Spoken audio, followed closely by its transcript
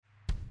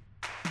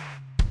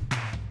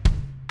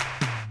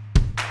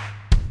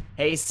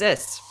Hey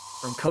sis!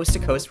 From coast to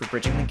coast, we're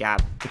bridging the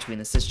gap between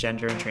the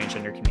cisgender and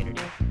transgender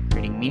community,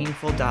 creating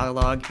meaningful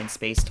dialogue and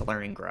space to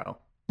learn and grow.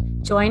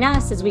 Join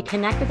us as we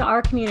connect with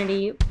our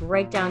community,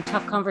 break down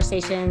tough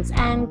conversations,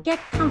 and get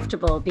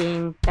comfortable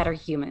being better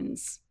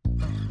humans.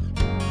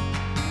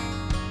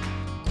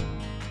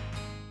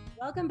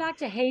 Welcome back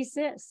to Hey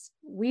Sis.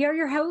 We are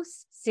your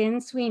hosts,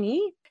 Sin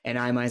Sweeney. And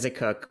I'm Isaac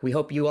Cook. We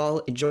hope you all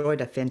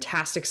enjoyed a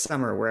fantastic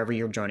summer wherever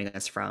you're joining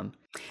us from.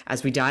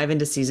 As we dive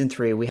into season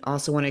 3, we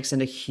also want to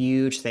extend a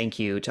huge thank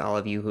you to all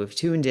of you who have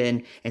tuned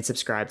in and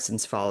subscribed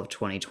since fall of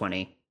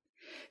 2020.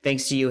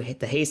 Thanks to you,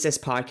 the Hey Sis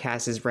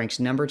podcast is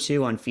ranked number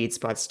 2 on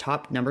FeedSpot's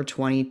top number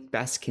 20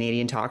 best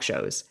Canadian talk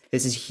shows.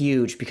 This is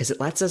huge because it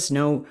lets us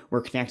know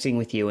we're connecting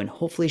with you and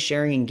hopefully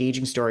sharing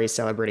engaging stories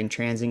celebrating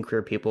trans and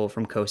queer people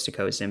from coast to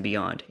coast and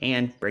beyond,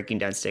 and breaking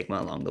down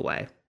stigma along the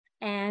way.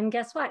 And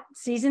guess what?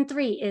 Season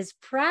 3 is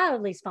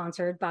proudly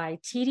sponsored by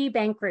TD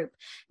Bank Group,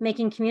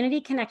 making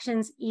community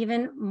connections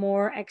even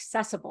more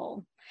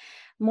accessible.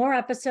 More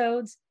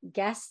episodes,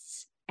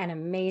 guests, and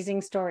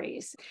amazing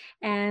stories.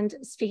 And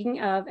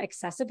speaking of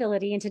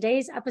accessibility, in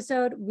today's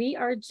episode, we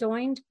are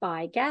joined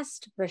by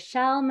guest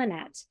Rochelle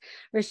Manette.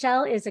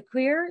 Rochelle is a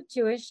queer,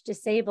 Jewish,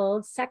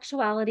 disabled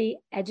sexuality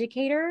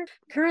educator,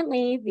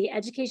 currently the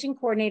education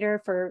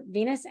coordinator for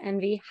Venus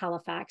Envy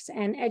Halifax,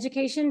 an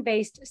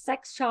education-based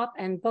sex shop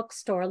and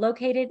bookstore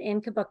located in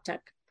Kipuktuk,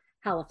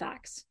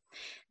 Halifax.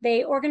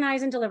 They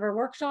organize and deliver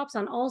workshops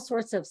on all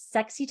sorts of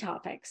sexy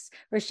topics.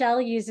 Rochelle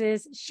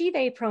uses she,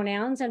 they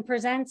pronouns and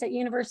presents at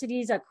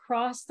universities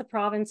across the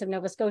province of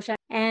Nova Scotia.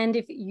 And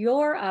if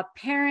you're a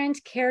parent,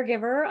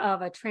 caregiver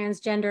of a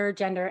transgender,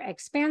 gender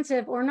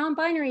expansive, or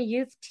non-binary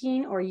youth,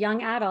 teen, or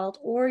young adult,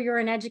 or you're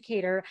an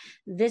educator,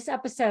 this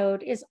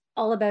episode is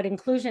all about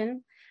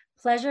inclusion,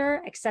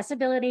 pleasure,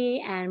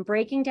 accessibility, and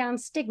breaking down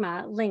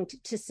stigma linked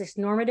to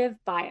cisnormative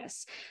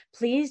bias.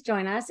 Please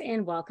join us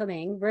in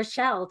welcoming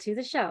Rochelle to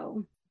the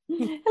show.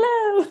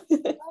 Hello.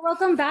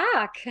 Welcome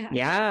back.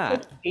 Yeah.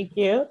 Thank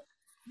you.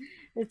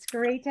 It's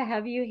great to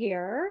have you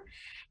here.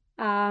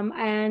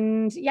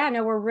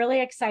 We're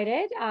really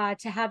excited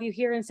to have you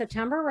here in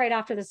September, right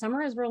after the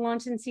summer, as we're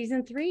launching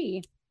season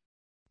 3.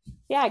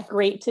 Yeah,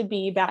 great to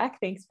be back.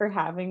 Thanks for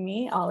having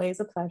me. Always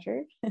a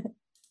pleasure.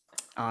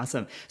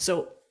 Awesome.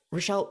 So,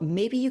 Rochelle,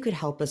 maybe you could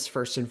help us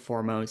first and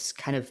foremost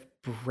kind of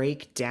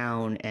break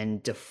down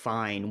and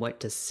define what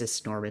does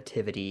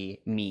cisnormativity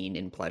mean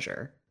in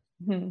pleasure?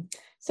 Mm-hmm.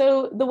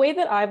 So the way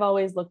that I've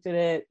always looked at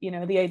it,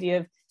 the idea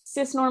of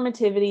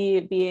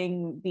cisnormativity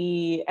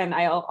being and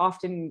I'll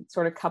often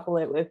sort of couple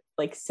it with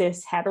like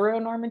cis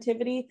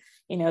heteronormativity,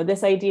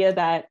 this idea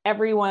that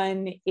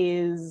everyone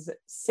is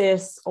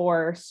cis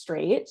or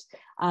straight,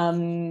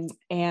 and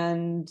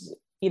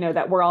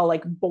that we're all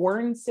like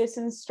born cis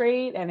and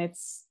straight, and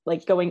it's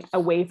like going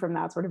away from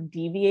that sort of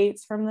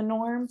deviates from the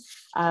norm,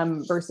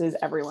 versus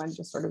everyone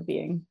just sort of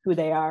being who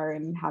they are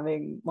and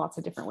having lots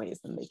of different ways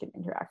that they can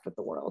interact with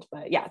the world.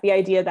 But yeah, the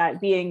idea that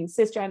being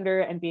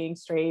cisgender and being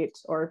straight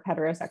or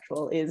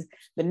heterosexual is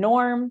the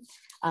norm,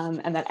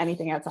 and that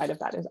anything outside of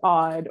that is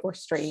odd or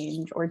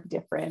strange or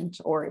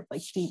different or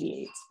like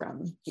deviates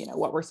from,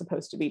 what we're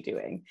supposed to be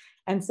doing.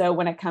 And so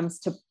when it comes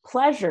to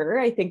pleasure,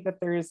 I think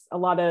that there's a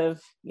lot of,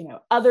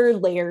 other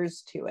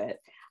layers to it.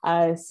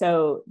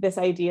 So this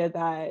idea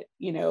that,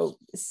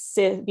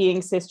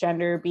 being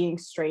cisgender, being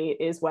straight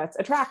is what's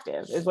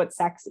attractive, is what's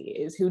sexy,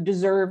 is who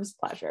deserves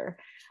pleasure.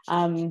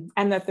 And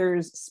that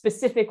there's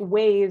specific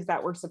ways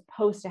that we're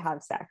supposed to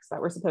have sex,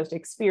 that we're supposed to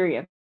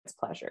experience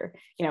pleasure.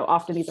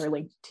 Often these are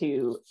linked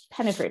to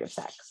penetrative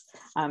sex,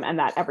 and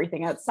that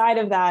everything outside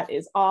of that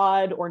is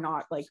odd or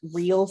not like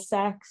real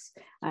sex.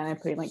 And I'm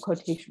putting like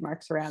quotation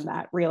marks around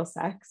that, real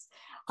sex.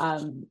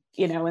 And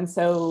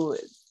so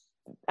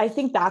I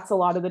think that's a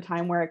lot of the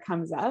time where it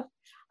comes up.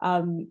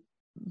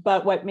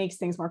 But what makes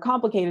things more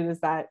complicated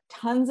is that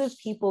tons of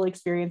people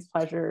experience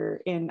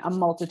pleasure in a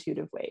multitude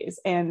of ways,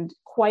 and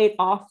quite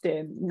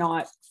often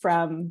not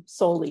from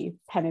solely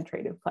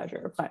penetrative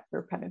pleasure, but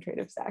for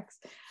penetrative sex.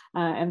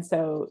 And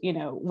so,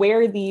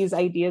 where these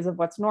ideas of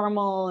what's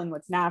normal and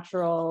what's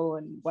natural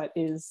and what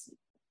is,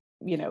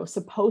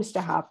 supposed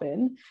to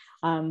happen,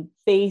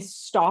 they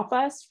stop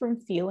us from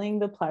feeling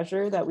the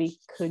pleasure that we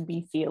could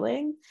be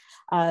feeling,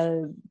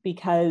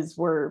 because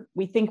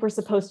we think we're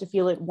supposed to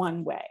feel it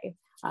one way,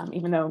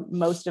 even though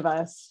most of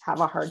us have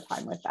a hard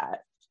time with that.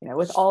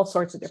 With all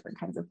sorts of different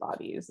kinds of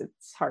bodies,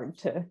 it's hard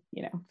to,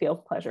 feel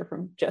pleasure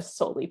from just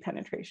solely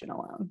penetration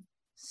alone.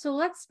 So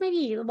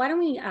why don't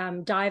we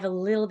dive a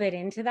little bit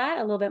into that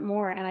a little bit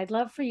more? And I'd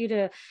love for you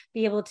to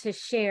be able to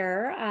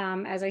share,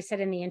 as I said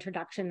in the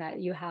introduction,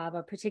 that you have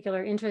a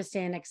particular interest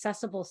in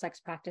accessible sex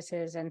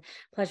practices and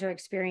pleasure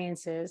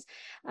experiences.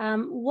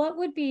 What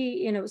would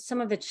be, some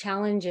of the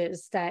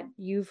challenges that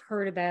you've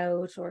heard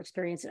about or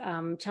experienced,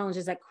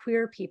 challenges that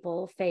queer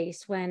people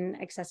face when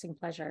accessing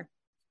pleasure?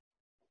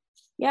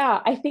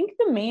 Yeah, I think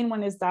the main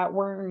one is that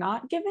we're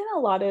not given a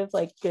lot of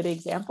like good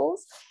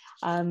examples.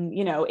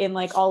 You know, in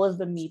like all of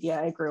the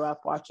media I grew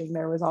up watching,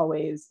 there was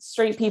always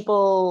straight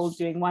people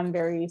doing one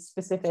very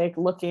specific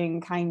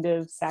looking kind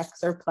of sex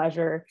or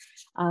pleasure.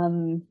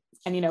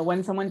 And, you know,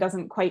 when someone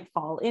doesn't quite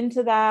fall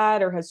into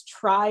that or has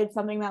tried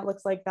something that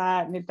looks like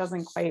that and it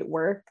doesn't quite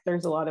work,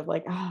 there's a lot of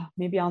like, oh,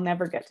 maybe I'll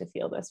never get to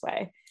feel this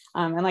way.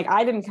 And like,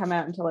 I didn't come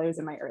out until I was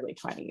in my early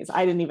 20s.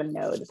 I didn't even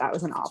know that that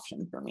was an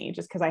option for me,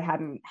 just because I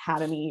hadn't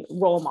had any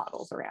role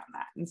models around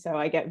that. And so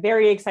I get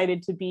very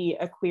excited to be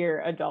a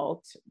queer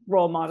adult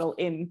role model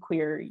in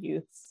queer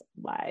youth's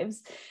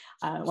lives.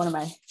 One of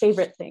my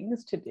favorite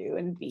things to do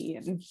and be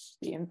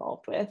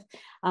involved with.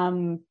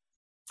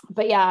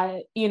 But yeah,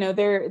 you know,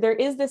 there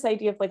is this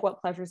idea of like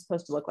what pleasure is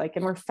supposed to look like,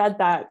 and we're fed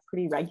that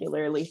pretty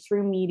regularly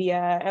through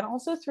media and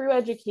also through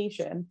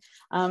education.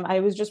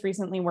 I was just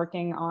recently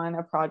working on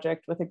a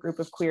project with a group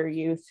of queer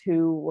youth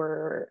who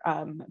were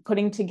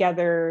putting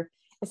together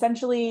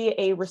essentially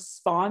a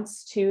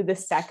response to the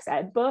sex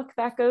ed book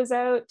that goes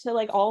out to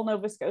like all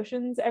Nova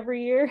Scotians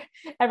every year.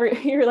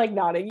 You're like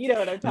nodding, you know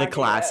what I'm talking The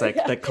classic,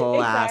 about. the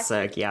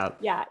classic,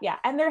 exactly. Yeah.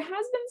 And there has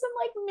been some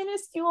like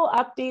minuscule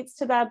updates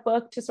to that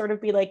book to sort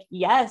of be like,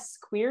 yes,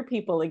 queer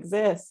people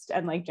exist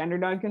and like gender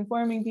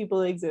non-conforming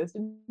people exist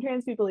and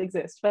trans people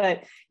exist.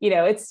 But, you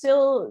know, it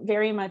still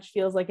very much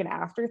feels like an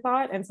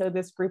afterthought. And so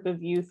this group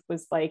of youth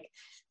was like,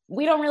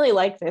 we don't really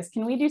like this.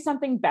 Can we do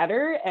something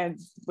better? And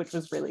which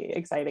was really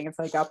exciting. And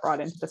so I got brought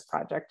into this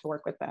project to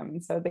work with them.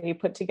 And so they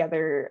put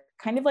together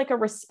kind of like a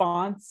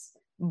response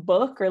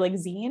book or like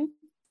zine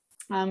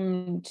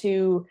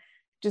to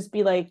just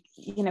be like,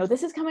 you know,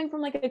 this is coming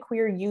from like a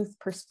queer youth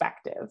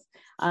perspective.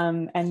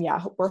 And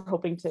yeah, we're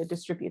hoping to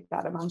distribute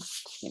that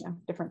amongst, you know,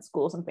 different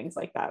schools and things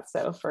like that.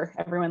 So for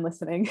everyone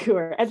listening who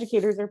are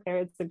educators or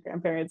parents and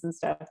grandparents and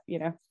stuff, you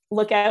know,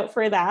 look out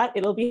for that.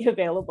 It'll be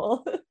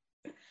available.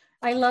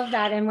 I love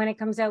that. And when it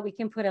comes out, we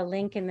can put a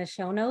link in the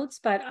show notes.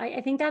 But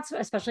I think that's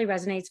especially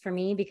resonates for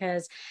me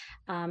because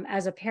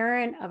as a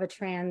parent of a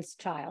trans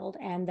child,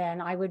 and then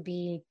I would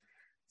be,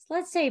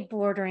 let's say,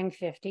 bordering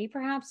 50,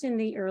 perhaps in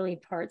the early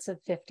parts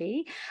of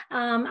 50.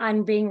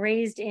 I'm being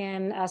raised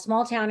in a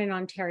small town in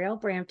Ontario,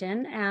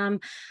 Brampton.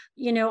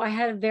 You know, I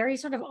had a very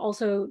sort of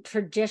also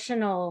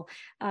traditional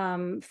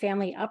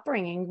family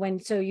upbringing.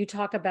 So you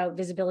talk about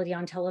visibility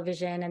on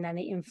television and then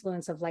the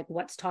influence of like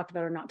what's talked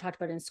about or not talked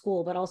about in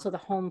school, but also the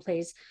home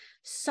plays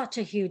such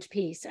a huge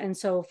piece. And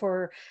so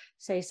for,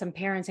 say, some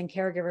parents and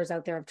caregivers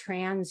out there of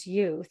trans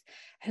youth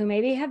who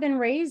maybe have been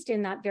raised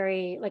in that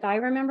very, like, I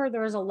remember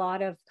there was a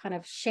lot of kind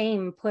of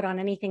shame put on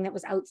anything that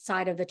was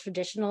outside of the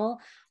traditional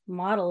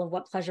model of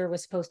what pleasure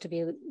was supposed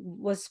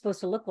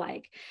to look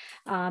like.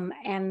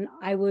 And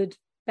I would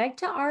beg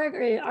to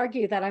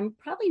argue that I'm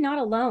probably not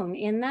alone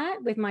in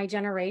that with my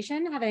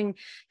generation, having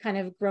kind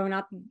of grown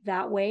up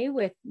that way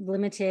with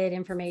limited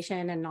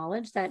information and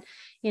knowledge that,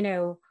 you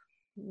know,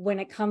 when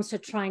it comes to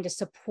trying to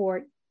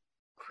support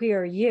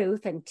queer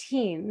youth and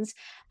teens,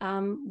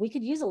 we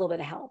could use a little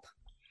bit of help.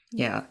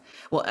 Yeah.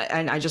 Well,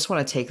 and I just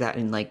want to take that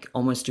and like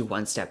almost do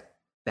one step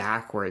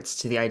backwards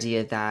to the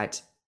idea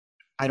that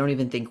I don't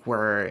even think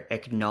we're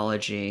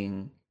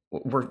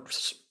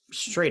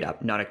straight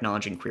up not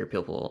acknowledging queer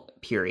people,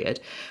 period.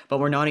 But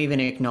we're not even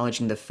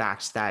acknowledging the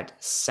fact that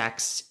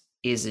sex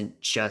isn't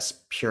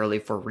just purely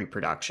for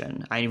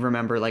reproduction. I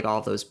remember like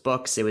all those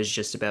books, it was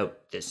just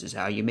about this is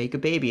how you make a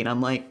baby. And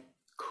I'm like,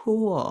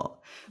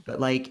 cool. But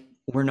like,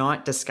 we're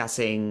not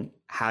discussing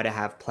how to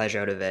have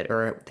pleasure out of it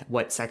or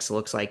what sex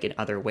looks like in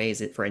other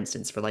ways. For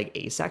instance, for like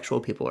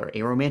asexual people or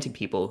aromantic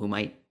people who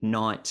might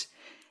not,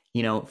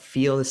 you know,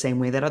 feel the same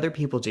way that other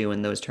people do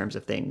in those terms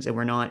of things. And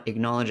we're not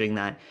acknowledging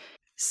that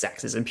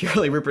sex isn't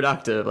purely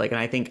reproductive. Like, and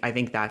I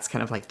think that's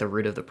kind of like the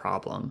root of the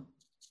problem.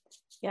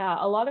 Yeah,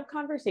 a lot of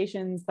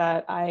conversations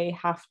that I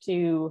have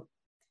to,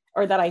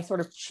 or that I sort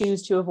of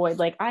choose to avoid,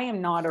 like I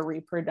am not a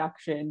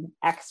reproduction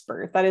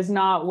expert. That is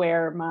not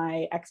where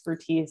my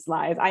expertise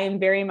lies. I am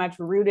very much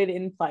rooted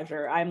in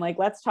pleasure. I'm like,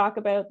 let's talk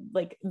about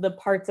like the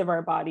parts of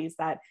our bodies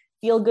that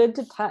feel good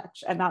to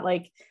touch and that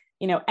like,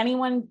 you know,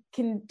 anyone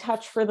can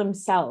touch for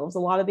themselves. A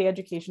lot of the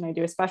education I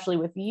do, especially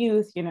with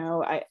youth, you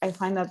know, I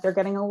find that they're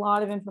getting a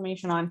lot of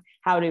information on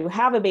how to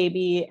have a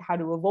baby, how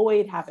to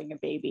avoid having a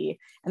baby,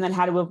 and then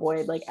how to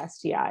avoid like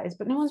STIs.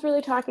 But no one's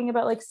really talking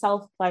about like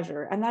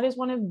self-pleasure. And that is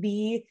one of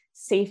the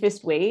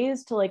safest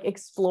ways to like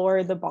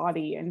explore the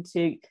body and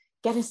to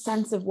get a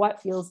sense of what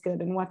feels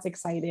good and what's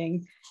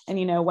exciting. And,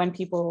 you know, when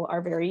people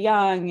are very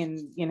young and,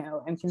 you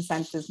know, and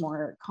consent is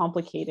more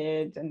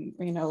complicated and,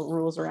 you know,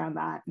 rules around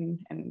that and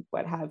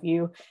what have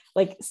you,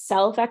 like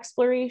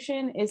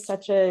self-exploration is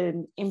such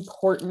an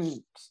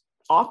important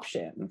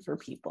option for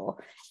people.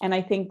 And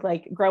I think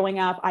like growing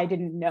up, I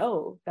didn't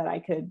know that I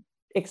could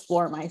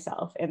explore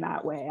myself in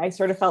that way. I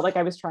sort of felt like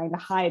I was trying to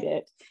hide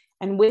it.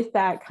 And with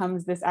that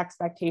comes this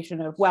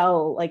expectation of,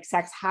 well, like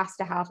sex has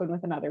to happen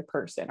with another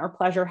person or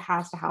pleasure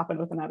has to happen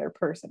with another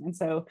person. And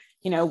so,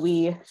 you know,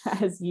 we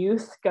as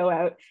youth go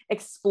out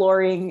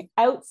exploring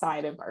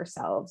outside of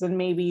ourselves and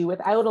maybe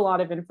without a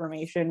lot of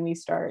information, we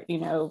start, you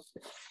know,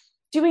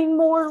 doing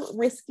more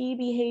risky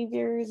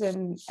behaviors.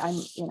 And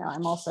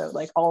I'm also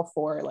like all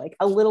for like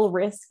a little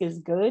risk is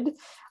good.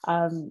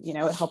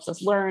 It helps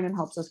us learn and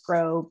helps us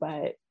grow,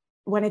 but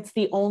when it's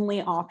the only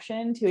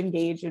option to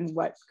engage in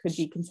what could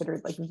be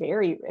considered like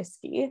very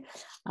risky,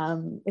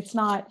 it's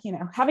not,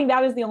 having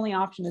that as the only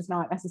option is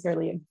not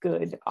necessarily a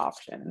good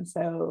option.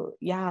 So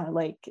yeah,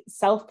 like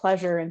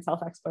self-pleasure and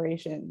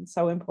self-exploration,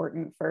 so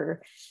important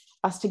for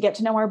us to get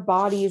to know our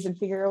bodies and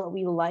figure out what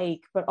we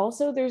like. But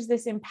also there's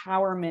this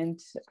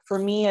empowerment, for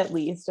me at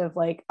least, of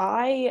like,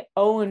 I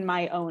own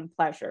my own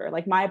pleasure.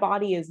 Like my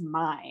body is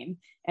mine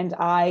and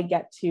I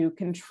get to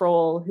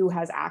control who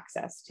has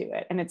access to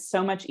it. And it's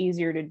so much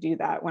easier to do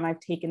that when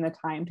I've taken the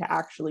time to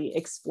actually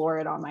explore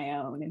it on my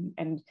own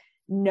and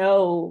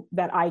know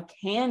that I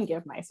can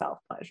give myself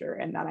pleasure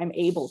and that I'm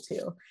able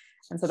to.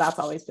 And so that's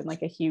always been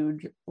like a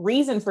huge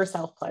reason for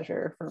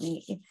self-pleasure for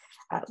me,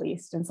 at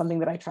least, and something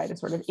that I try to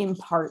sort of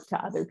impart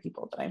to other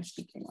people that I'm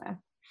speaking with.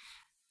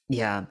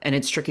 Yeah. And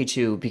it's tricky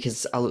too,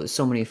 because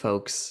so many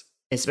folks,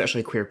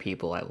 especially queer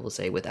people, I will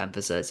say with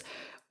emphasis,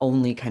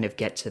 only kind of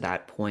get to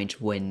that point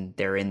when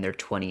they're in their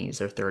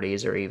 20s or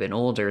 30s or even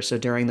older. So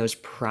during those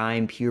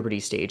prime puberty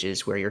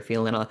stages where you're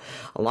feeling a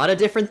lot of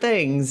different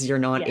things, you're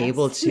not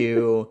able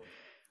to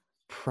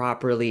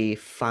properly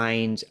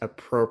find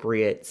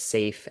appropriate,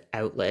 safe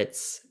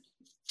outlets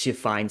to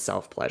find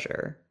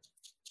self-pleasure.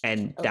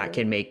 And that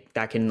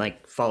can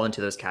like fall into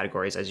those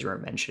categories, as you were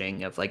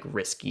mentioning, of like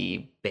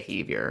risky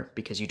behavior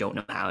because you don't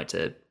know how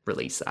to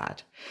release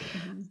that.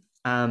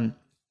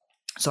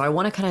 So I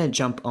want to kind of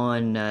jump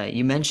on,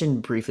 you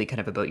mentioned briefly kind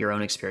of about your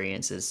own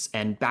experiences.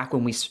 And back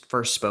when we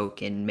first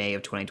spoke in May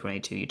of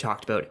 2022, you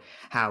talked about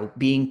how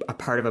being a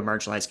part of a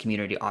marginalized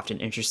community often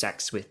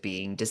intersects with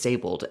being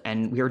disabled.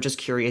 And we were just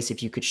curious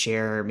if you could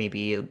share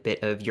maybe a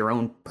bit of your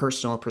own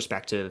personal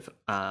perspective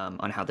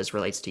on how this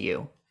relates to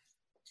you.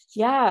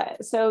 Yeah.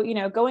 So,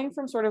 going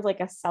from sort of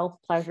like a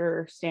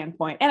self-pleasure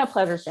standpoint and a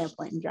pleasure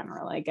standpoint in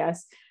general, I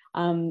guess,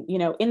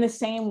 in the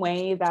same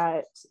way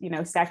that,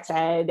 sex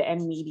ed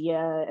and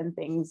media and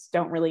things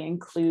don't really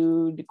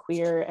include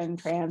queer and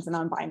trans and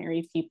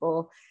non-binary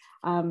people,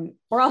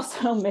 we're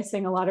also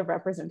missing a lot of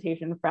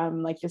representation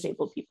from like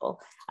disabled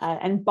people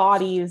and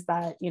bodies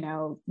that,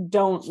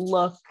 don't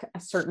look a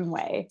certain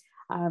way.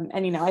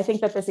 I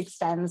think that this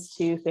extends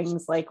to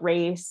things like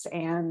race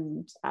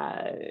and,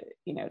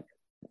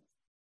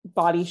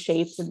 body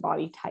shapes and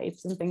body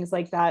types and things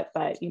like that.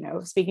 But,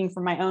 speaking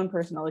from my own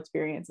personal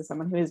experience as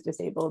someone who is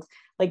disabled,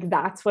 like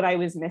that's what I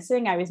was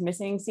missing. I was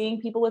missing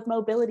seeing people with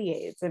mobility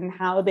aids and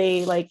how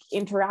they like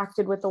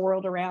interacted with the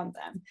world around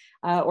them,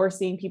 or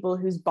seeing people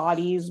whose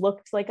bodies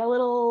looked like a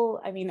little,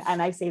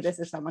 and I say this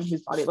as someone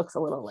whose body looks a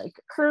little like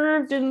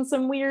curved in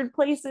some weird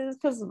places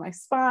because of my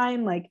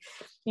spine. Like,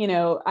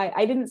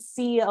 I didn't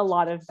see a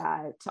lot of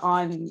that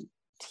on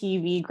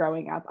TV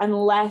growing up,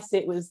 unless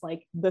it was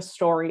like the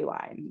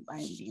storyline.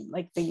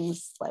 Like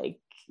things like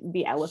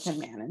the Elephant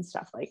Man and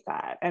stuff like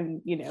that.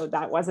 And,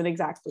 that wasn't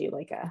exactly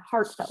like a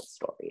heartfelt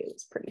story. It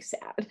was pretty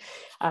sad.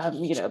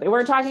 They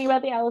weren't talking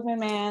about the Elephant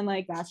Man,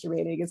 like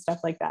masturbating and stuff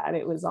like that.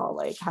 It was all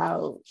like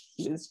how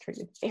he was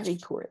treated very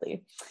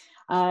poorly.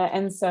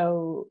 And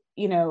so,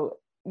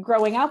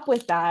 growing up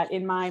with that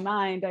in my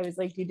mind, I was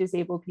like, do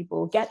disabled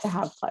people get to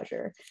have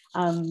pleasure?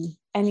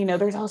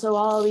 There's also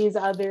all these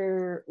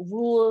other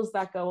rules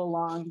that go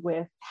along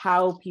with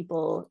how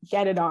people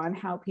get it on,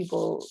 how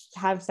people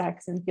have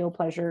sex and feel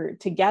pleasure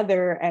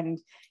together. And,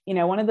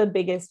 one of the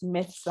biggest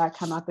myths that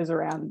come up is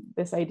around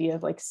this idea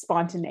of like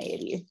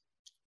spontaneity.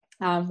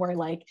 Where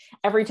like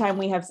every time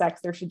we have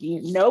sex, there should be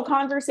no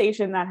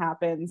conversation that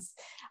happens.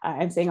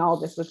 I'm saying all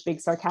of this with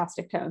big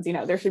sarcastic tones.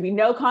 There should be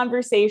no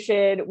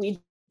conversation.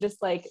 We just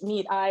like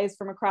meet eyes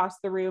from across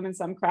the room in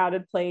some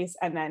crowded place,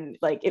 and then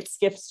like it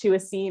skips to a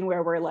scene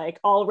where we're like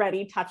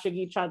already touching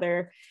each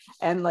other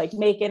and like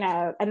making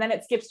out, and then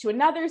it skips to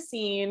another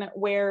scene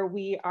where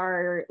we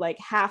are like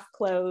half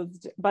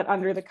clothed but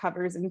under the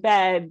covers in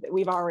bed.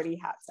 We've already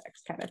had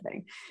sex, kind of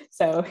thing.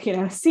 So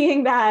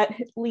seeing that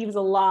leaves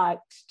a lot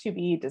to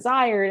be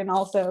desired, and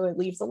also it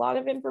leaves a lot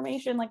of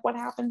information like what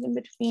happens in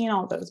between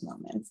all those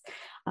moments.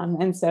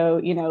 And so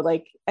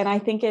and I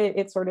think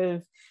it sort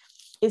of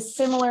is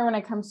similar when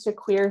it comes to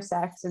queer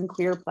sex and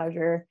queer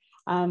pleasure,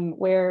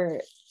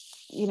 where,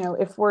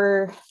 if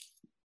we're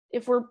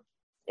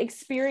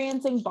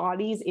experiencing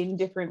bodies in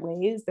different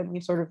ways than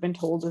we've sort of been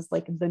told is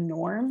like the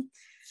norm,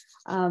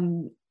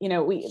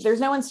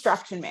 there's no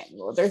instruction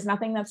manual. There's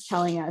nothing that's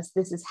telling us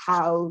this is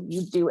how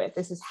you do it.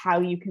 This is how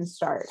you can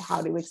start,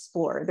 how to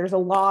explore. There's a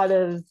lot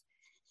of,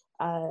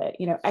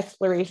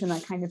 exploration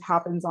that kind of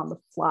happens on the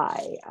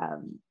fly,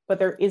 but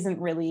there isn't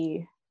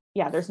really,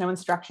 there's no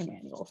instruction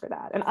manual for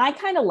that. And I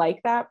kind of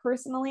like that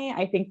personally.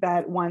 I think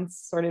that once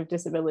sort of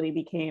disability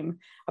became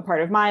a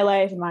part of my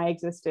life and my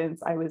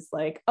existence, I was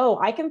like, oh,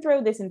 I can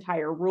throw this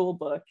entire rule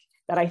book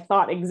that I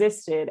thought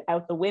existed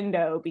out the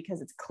window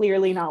because it's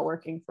clearly not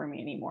working for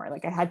me anymore.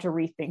 Like I had to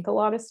rethink a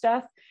lot of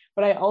stuff,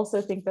 but I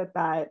also think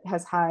that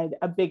has had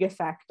a big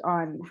effect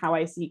on how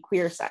I see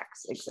queer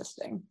sex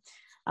existing.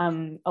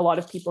 A lot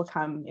of people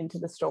come into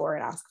the store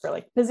and ask for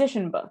like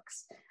position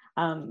books,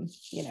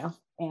 you know,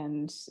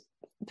 and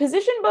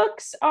position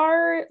books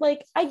are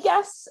like, I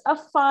guess, a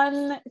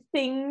fun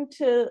thing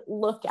to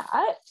look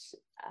at,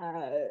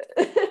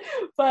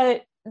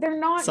 but they're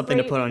not something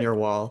to put on your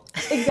wall.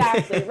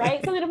 Exactly,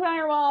 right? Something to put on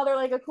your wall. They're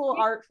like a cool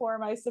art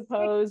form, I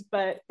suppose,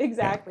 but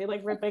exactly,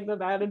 like ripping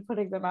them out and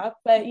putting them up.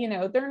 But, you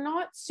know, they're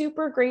not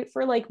super great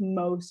for like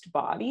most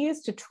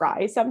bodies to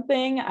try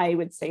something. I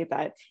would say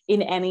that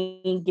in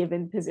any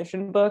given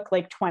position book,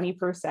 like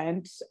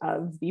 20%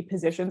 of the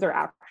positions are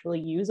actually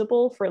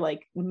usable for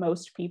like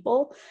most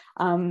people.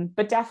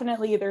 But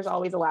definitely there's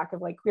always a lack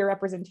of like queer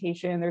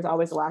representation. There's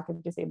always a lack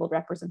of disabled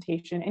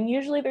representation. And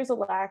usually there's a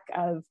lack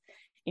of,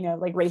 you know,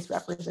 like race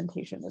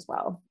representation as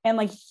well, and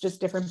like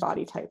just different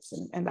body types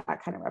and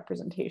that kind of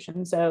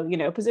representation. So, you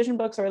know, position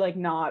books are like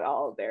not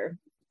all they're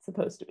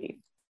supposed to be.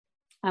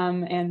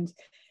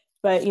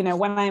 But you know,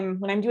 when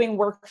I'm doing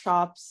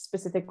workshops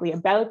specifically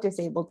about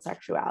disabled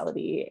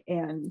sexuality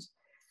and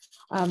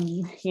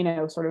you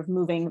know, sort of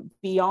moving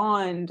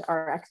beyond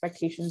our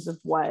expectations of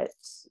what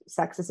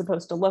sex is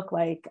supposed to look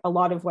like, a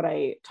lot of what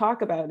I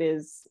talk about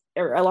is,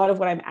 or a lot of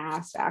what I'm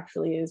asked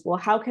actually is, well,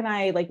 how can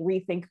I like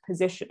rethink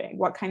positioning?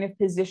 What kind of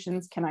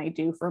positions can I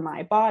do for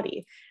my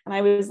body? And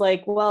I was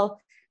like, well,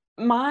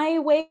 my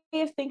way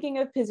of thinking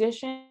of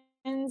positions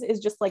is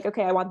just like,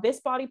 okay, I want this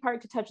body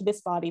part to touch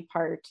this body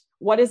part.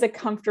 What is a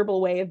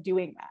comfortable way of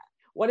doing that?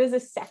 What is a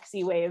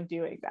sexy way of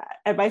doing that?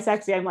 And by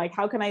sexy, I'm like,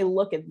 how can I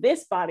look at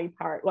this body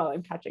part while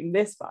I'm touching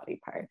this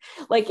body part?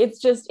 Like, it's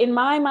just, in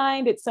my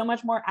mind, it's so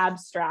much more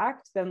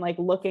abstract than like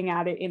looking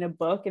at it in a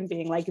book and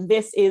being like,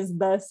 this is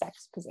the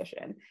sex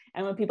position.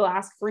 And when people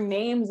ask for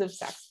names of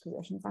sex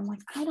positions, I'm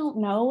like, I don't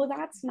know.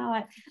 That's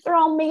not, they're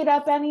all made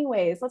up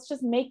anyways. Let's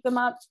just make them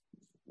up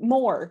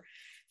more.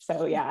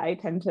 So yeah, I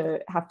tend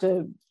to have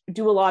to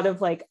do a lot of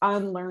like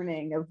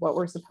unlearning of what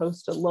we're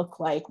supposed to look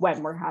like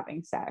when we're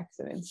having sex,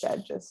 and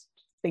instead just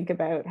think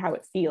about how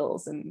it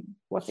feels and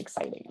what's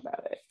exciting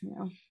about it, you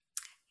know?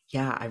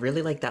 Yeah, I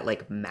really like that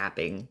like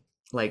mapping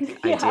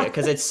like idea,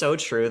 because it's so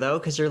true though,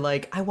 because you're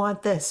like, I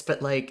want this,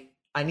 but like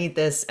I need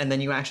this, and then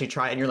you actually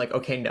try it and you're like,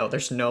 okay, no,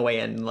 there's no way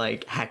in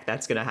like heck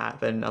that's gonna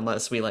happen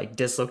unless we like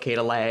dislocate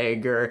a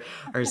leg or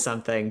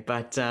something.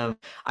 But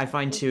I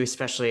find too,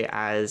 especially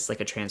as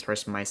like a trans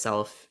person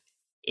myself,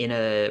 in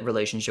a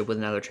relationship with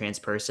another trans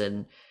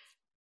person,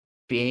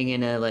 being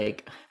in a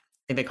like, I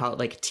think they call it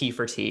like T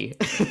for T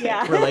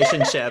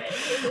relationship,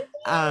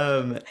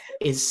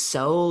 is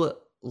so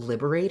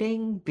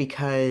liberating,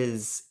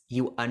 because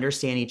you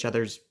understand each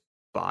other's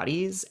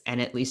bodies,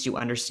 and at least you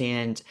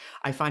understand,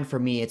 I find for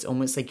me, it's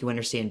almost like you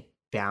understand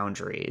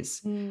boundaries.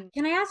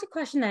 Can I ask a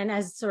question then,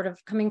 as sort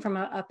of coming from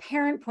a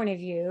parent point of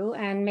view,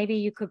 and maybe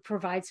you could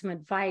provide some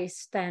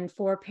advice then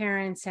for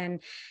parents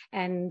and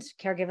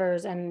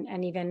caregivers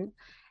and even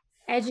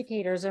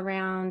educators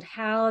around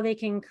how they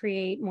can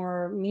create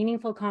more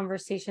meaningful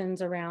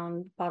conversations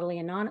around bodily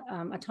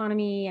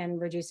autonomy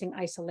and reducing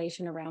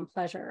isolation around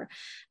pleasure?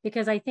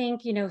 Because I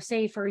think, you know,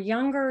 say for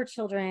younger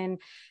children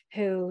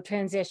who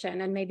transition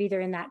and maybe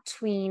they're in that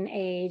tween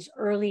age,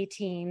 early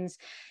teens,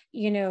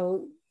 you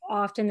know,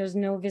 often there's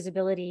no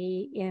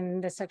visibility in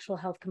the sexual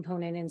health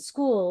component in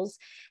schools.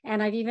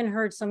 And I've even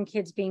heard some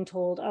kids being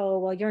told, oh,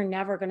 well, you're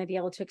never going to be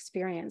able to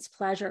experience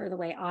pleasure the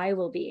way I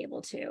will be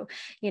able to.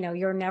 You know,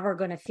 you're never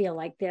going to feel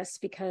like this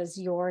because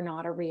you're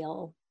not a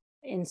real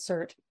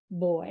insert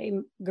boy,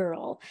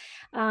 girl.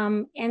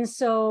 And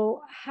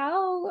so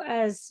how,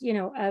 as, you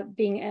know,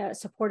 being a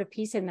supportive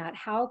piece in that,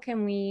 how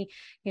can we,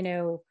 you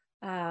know,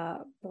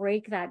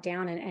 break that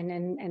down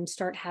and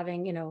start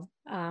having, you know,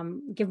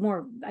 give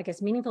more, I guess,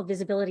 meaningful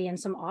visibility and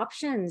some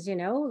options, you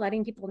know,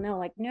 letting people know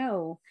like,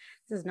 no,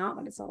 this is not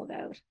what it's all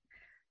about.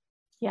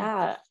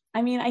 Yeah.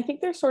 I mean, I think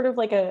there's sort of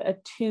like a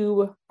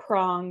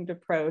two-pronged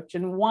approach,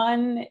 and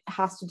one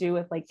has to do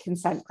with like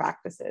consent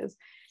practices.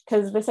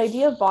 Because this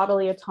idea of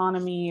bodily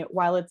autonomy,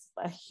 while it's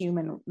a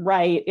human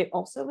right, it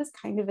also is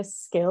kind of a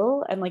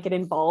skill, and like it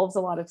involves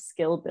a lot of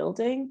skill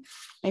building.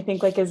 I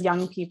think like as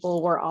young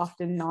people, we're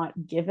often not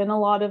given a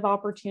lot of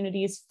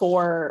opportunities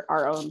for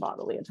our own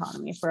bodily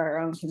autonomy, for our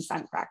own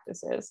consent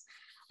practices.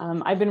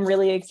 I've been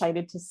really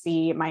excited to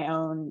see my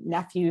own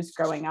nephews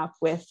growing up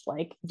with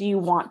like, do you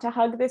want to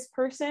hug this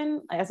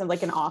person, as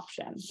like an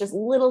option? Just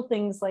little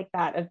things like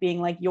that of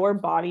being like, your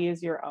body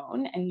is your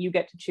own and you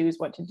get to choose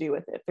what to do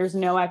with it. There's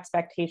no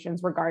expectations,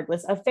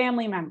 regardless of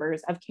family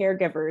members, of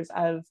caregivers,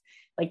 of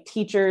like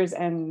teachers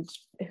and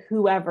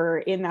whoever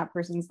in that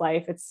person's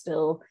life. It's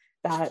still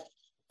that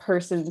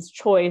person's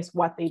choice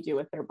what they do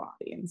with their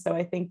body. And so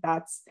I think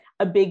that's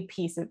a big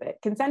piece of it.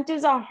 Consent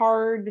is a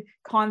hard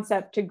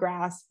concept to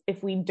grasp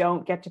if we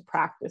don't get to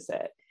practice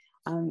it.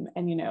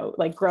 And, you know,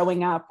 like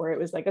growing up where it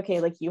was like, okay,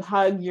 like you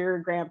hug your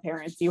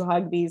grandparents, you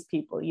hug these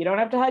people, you don't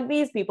have to hug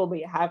these people, but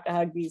you have to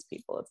hug these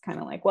people. It's kind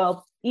of like,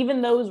 well,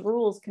 even those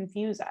rules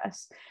confuse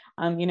us.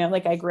 You know,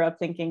 like I grew up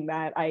thinking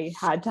that I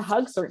had to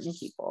hug certain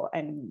people.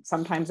 And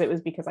sometimes it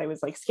was because I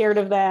was like scared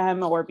of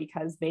them or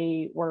because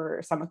they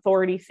were some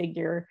authority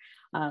figure.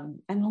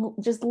 And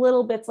just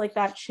little bits like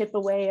that chip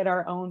away at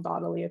our own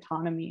bodily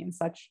autonomy in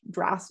such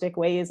drastic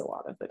ways a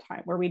lot of the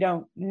time, where we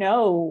don't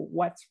know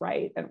what's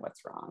right and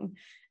what's wrong.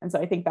 And so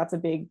I think that's a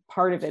big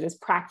part of it, is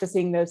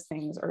practicing those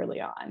things early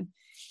on.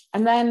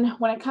 And then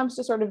when it comes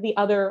to sort of the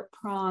other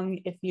prong,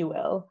 if you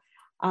will,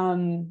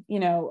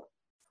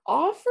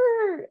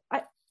 offer,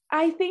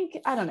 I think,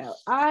 I don't know,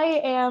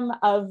 I am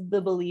of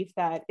the belief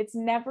that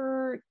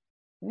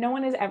no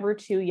one is ever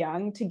too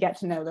young to get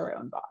to know their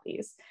own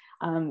bodies.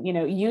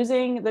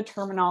 Using the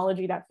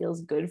terminology that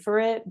feels good for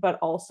it, but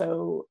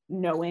also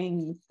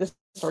knowing the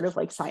sort of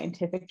like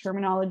scientific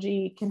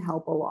terminology can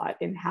help a lot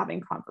in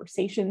having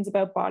conversations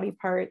about body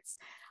parts,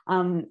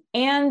 and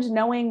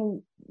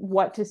knowing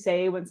what to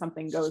say when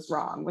something goes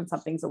wrong, when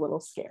something's a little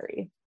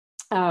scary.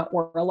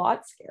 Or a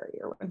lot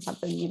scarier, when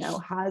something,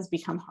 has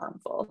become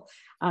harmful.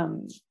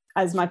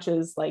 As much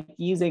as like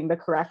using the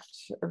correct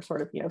or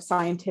sort of,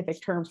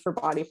 scientific terms for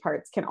body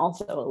parts can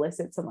also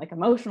elicit some like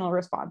emotional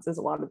responses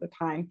a lot of the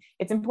time,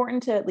 it's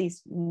important to at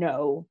least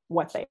know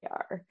what they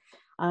are.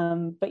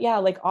 But yeah,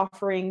 like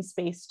offering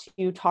space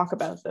to talk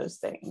about those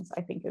things,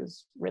 I think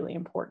is really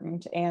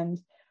important, and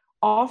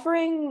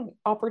offering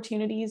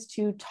opportunities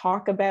to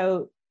talk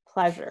about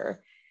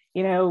pleasure.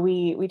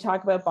 We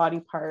talk about body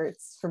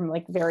parts from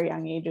like very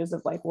young ages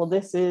of like, well,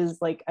 this is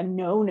like a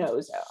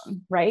no-no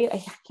zone, right? I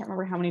can't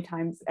remember how many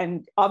times.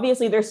 And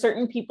obviously there's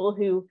certain people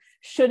who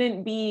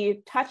shouldn't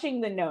be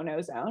touching the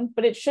no-no zone,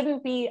 but it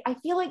shouldn't be, I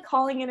feel like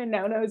calling it a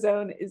no-no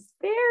zone is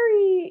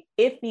very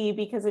iffy,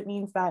 because it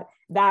means that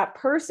that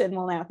person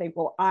will now think,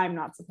 well, I'm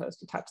not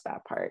supposed to touch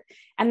that part.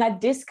 And that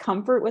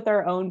discomfort with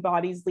our own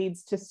bodies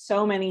leads to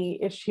so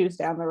many issues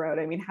down the road.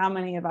 I mean, how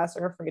many of us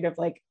are afraid of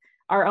like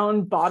our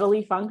own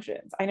bodily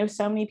functions? I know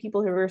so many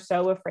people who are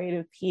so afraid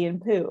of pee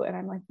and poo. And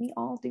I'm like, we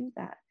all do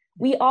that.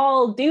 We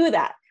all do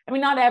that. I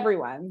mean, not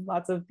everyone,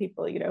 lots of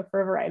people,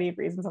 for a variety of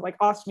reasons, have like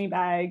ostomy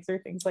bags or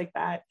things like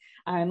that,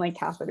 and like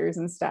catheters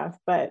and stuff.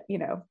 But,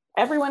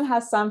 everyone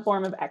has some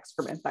form of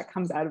excrement that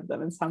comes out of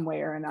them in some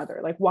way or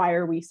another. Like, why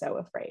are we so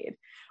afraid?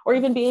 Or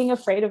even being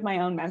afraid of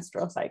my own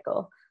menstrual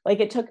cycle. Like,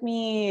 it took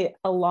me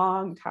a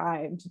long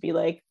time to be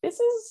like,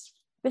 this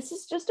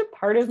is just a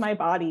part of my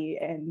body.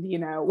 And,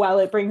 while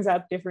it brings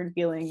up different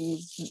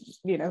feelings,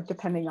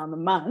 depending on the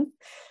month,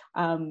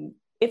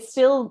 it's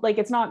still like,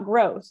 it's not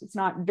gross. It's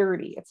not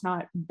dirty. It's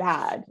not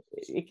bad.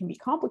 It can be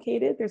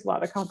complicated. There's a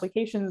lot of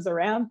complications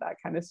around that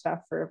kind of stuff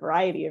for a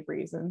variety of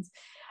reasons.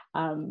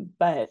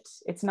 But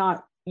it's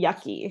not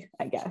yucky,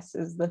 I guess,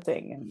 is the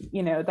thing.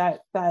 And,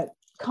 that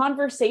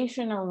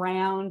conversation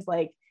around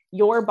like,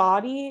 your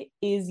body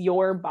is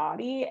your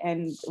body,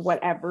 and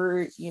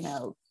whatever,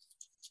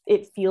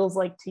 it feels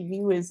like to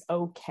you is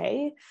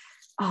okay.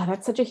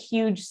 That's such a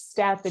huge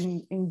step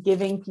in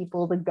giving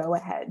people the go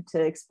ahead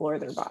to explore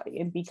their body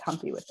and be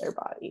comfy with their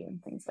body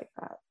and things like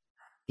that.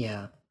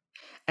 Yeah.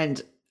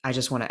 And I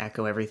just want to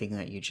echo everything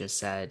that you just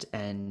said.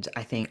 And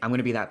I think I'm going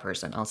to be that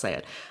person. I'll say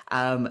it.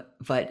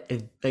 But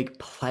like,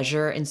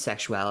 pleasure and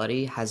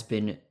sexuality has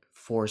been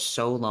for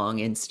so long,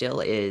 and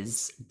still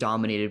is,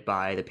 dominated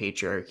by the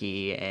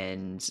patriarchy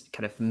and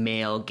kind of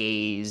male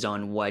gaze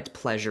on what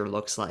pleasure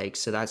looks like.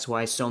 So that's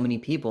why so many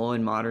people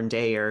in modern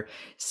day are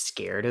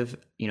scared of,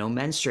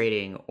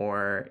 menstruating,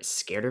 or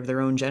scared of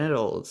their own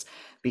genitals,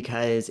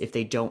 because if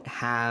they don't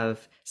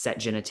have set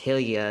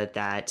genitalia,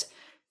 that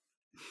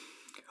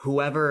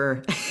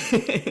whoever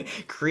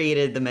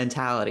created the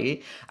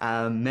mentality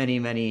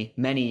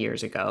many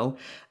years ago,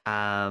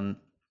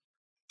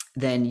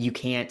 then you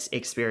can't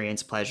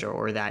experience pleasure,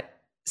 or that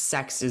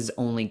sex is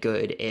only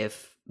good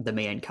if the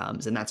man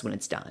comes, and that's when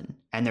it's done.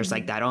 And there's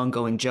like that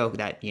ongoing joke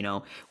that,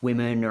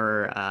 women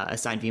are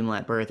assigned female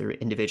at birth, or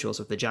individuals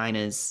with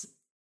vaginas,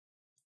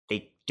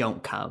 they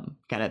don't come,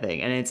 kind of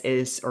thing. And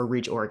it's or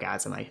reach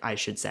orgasm, I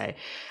should say.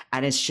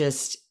 And it's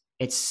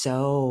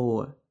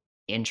so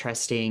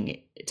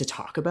interesting to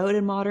talk about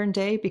in modern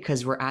day,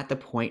 because we're at the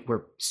point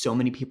where so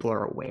many people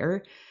are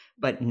aware,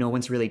 but no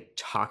one's really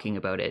talking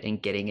about it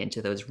and getting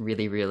into those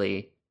really,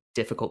 really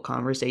difficult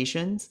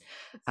conversations.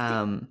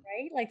 Right?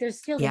 Like, there's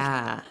still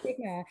stigma.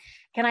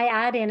 Can I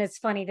add in? It's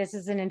funny. This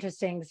is an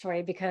interesting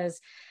story,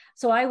 because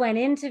so I went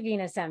into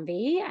Venus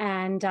Envy,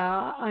 and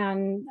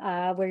on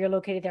where you're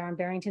located there on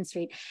Barrington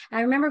Street.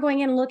 I remember going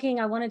in looking,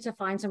 I wanted to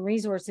find some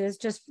resources,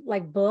 just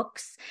like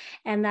books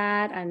and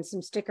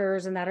some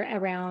stickers and that are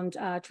around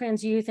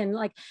trans youth, and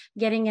like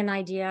getting an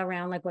idea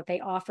around like what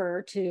they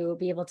offer to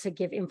be able to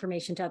give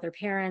information to other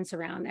parents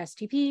around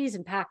STPs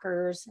and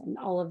Packers and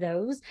all of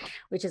those,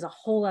 which is a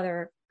whole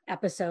other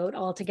episode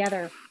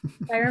altogether.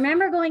 I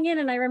remember going in,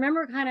 and I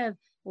remember kind of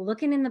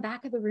looking in the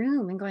back of the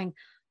room and going,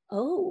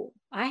 oh,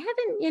 I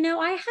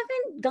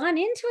haven't gone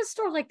into a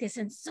store like this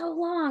in so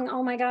long.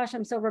 Oh my gosh,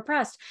 I'm so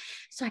repressed.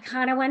 So I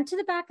kind of went to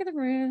the back of the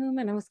room,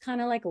 and I was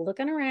kind of like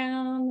looking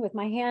around with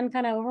my hand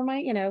kind of over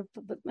my,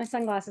 put my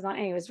sunglasses on.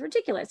 Anyway, it was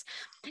ridiculous.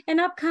 And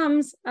up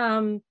comes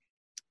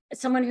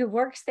someone who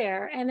works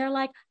there, and they're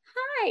like,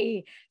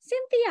 hi,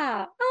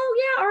 Cynthia. Oh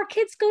yeah, our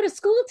kids go to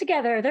school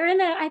together.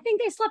 I think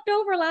they slept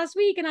over last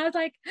week. And I was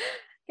like,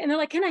 and they're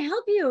like, can I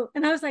help you?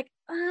 And I was like,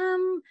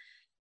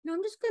 no,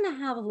 I'm just going to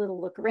have a little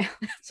look around.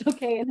 That's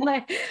okay. And then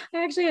I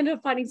actually ended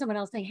up finding someone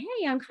else saying,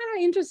 hey, I'm kind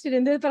of interested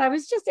in this, but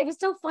it was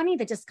so funny,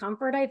 the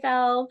discomfort I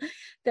felt,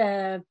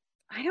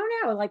 I don't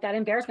know, like that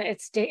embarrassment.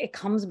 It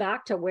comes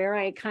back to where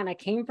I kind of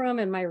came from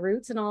and my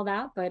roots and all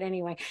that. But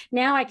anyway,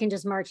 now I can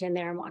just march in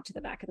there and walk to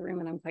the back of the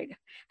room, and I'm quite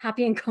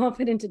happy and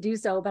confident to do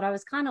so. But I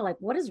was kind of like,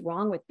 what is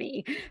wrong with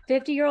me?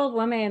 50-year-old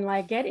woman,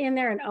 like, get in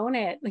there and own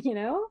it, you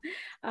know?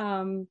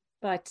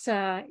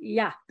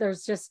 Yeah,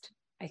 there's just,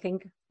 I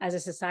think as a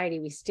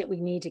society,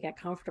 we need to get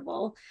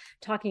comfortable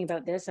talking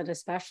about this, and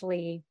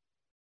especially,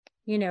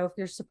 you know, if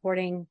you're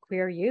supporting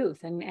queer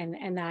youth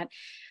and that,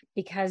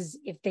 because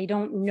if they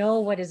don't know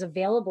what is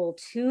available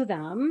to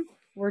them,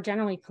 we're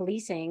generally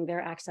policing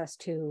their access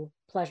to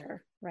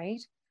pleasure,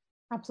 right?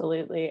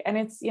 Absolutely. And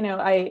it's, you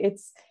know,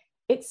 it's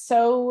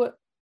so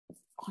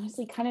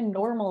honestly kind of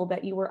normal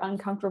that you were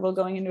uncomfortable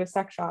going into a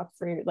sex shop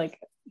for like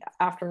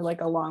after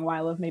like a long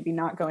while of maybe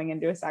not going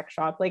into a sex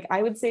shop. Like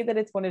I would say that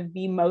it's one of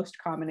the most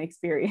common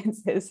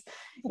experiences.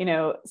 You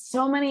know,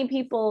 so many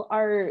people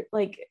are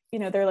like, you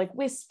know, they're like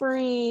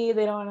whispery,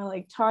 they don't want to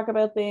like talk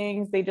about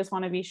things, they just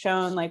want to be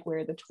shown like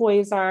where the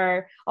toys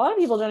are. A lot of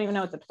people don't even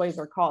know what the toys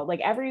are called.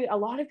 Like a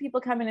lot of people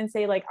come in and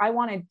say like, I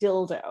want a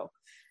dildo.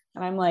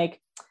 And I'm like,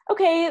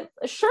 okay,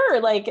 sure.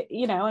 Like,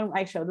 you know, and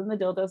I show them the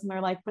dildos and they're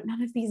like, but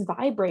none of these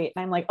vibrate.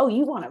 And I'm like, oh,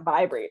 you want a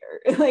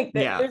vibrator. Like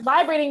there's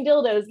vibrating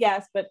dildos.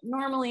 Yes. But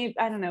normally,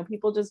 I don't know,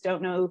 people just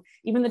don't know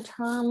even the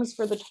terms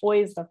for the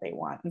toys that they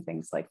want and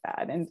things like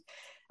that. And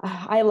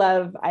I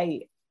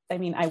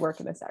mean, I work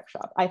in a sex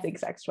shop. I think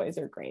sex toys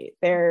are great.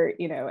 They're,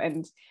 you know,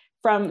 and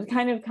from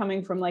kind of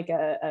coming from like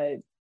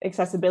a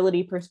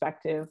accessibility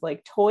perspective,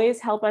 like toys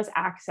help us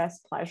access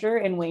pleasure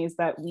in ways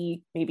that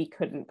we maybe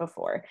couldn't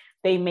before.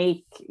 They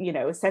make, you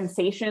know,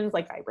 sensations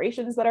like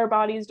vibrations that our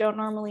bodies don't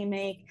normally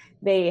make.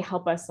 They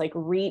help us like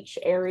reach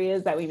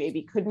areas that we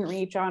maybe couldn't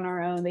reach on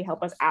our own. They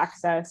help us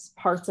access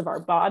parts of our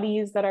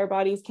bodies that our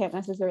bodies can't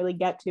necessarily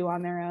get to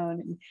on their own.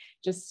 And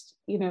just,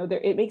 you know,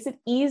 it makes it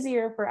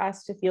easier for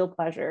us to feel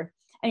pleasure.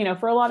 And, you know,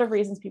 for a lot of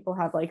reasons, people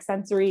have like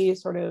sensory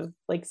sort of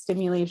like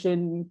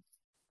stimulation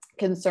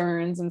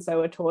concerns, and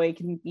so a toy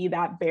can be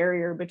that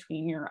barrier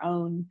between your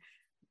own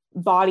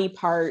body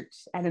part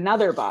and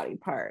another body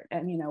part.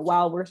 And, you know,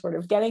 while we're sort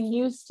of getting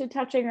used to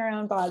touching our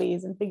own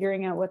bodies and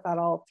figuring out what that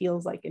all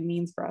feels like and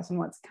means for us and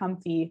what's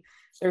comfy,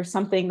 there's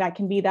something that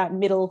can be that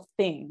middle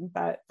thing,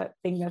 that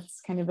thing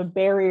that's kind of a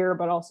barrier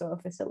but also a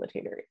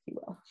facilitator, if you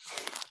will.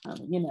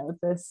 You know,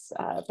 this,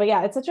 but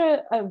yeah, it's such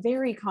a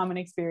very common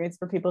experience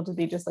for people to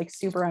be just like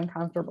super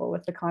uncomfortable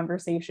with the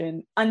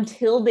conversation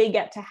until they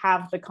get to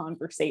have the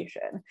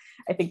conversation.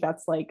 I think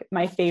that's like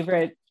my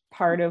favorite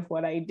part of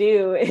what I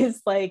do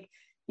is like,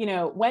 you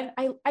know, when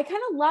I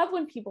kind of love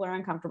when people are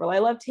uncomfortable. I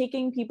love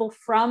taking people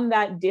from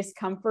that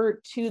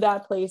discomfort to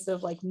that place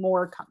of like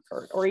more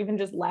comfort or even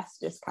just less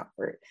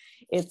discomfort.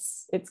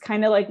 It's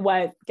kind of like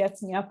what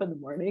gets me up in the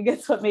morning.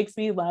 It's what makes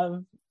me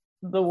love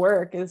the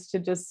work, is to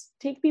just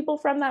take people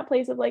from that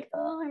place of like,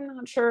 oh, I'm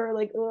not sure,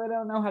 like, oh, I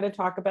don't know how to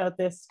talk about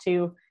this,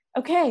 to,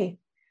 okay,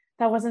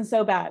 that wasn't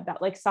so bad.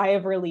 That like sigh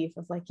of relief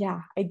of like,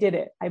 yeah, I did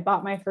it. I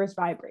bought my first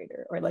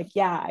vibrator, or like,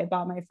 yeah, I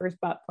bought my first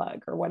butt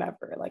plug, or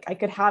whatever. Like I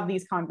could have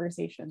these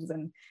conversations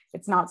and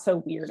it's not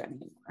so weird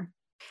anymore.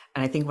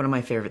 And I think one of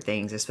my favorite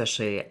things,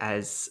 especially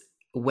as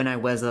when I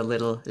was a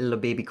little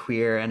baby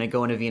queer and I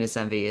go into Venus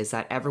Envy, is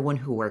that everyone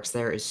who works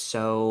there is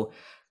so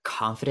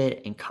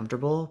confident and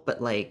comfortable,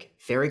 but like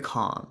very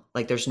calm.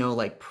 Like there's no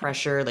like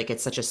pressure. Like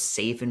it's such a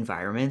safe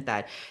environment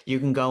that you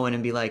can go in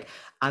and be like,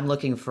 I'm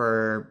looking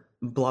for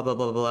blah, blah,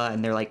 blah, blah.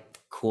 And they're like,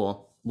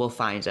 cool, we'll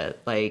find it.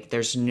 Like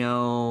there's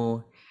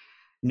no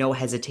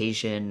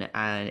hesitation.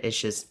 And it's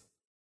just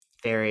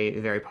very,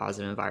 very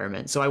positive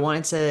environment. So I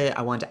wanted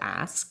to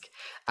ask,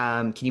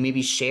 can you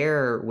maybe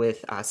share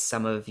with us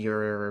some of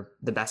the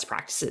best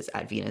practices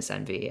at Venus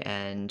Envy,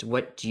 and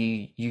what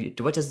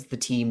does the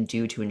team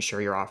do to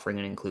ensure you're offering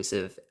an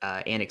inclusive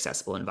and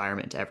accessible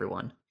environment to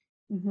everyone?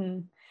 Mm-hmm.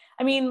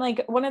 I mean,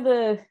 like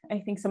I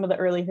think some of the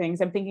early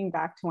things, I'm thinking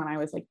back to when I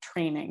was like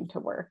training to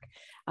work.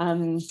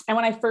 And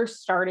when I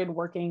first started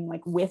working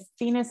like with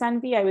Venus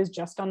Envy, I was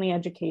just on the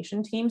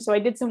education team. So I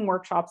did some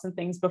workshops and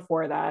things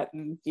before that,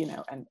 and, you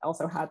know, and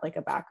also had like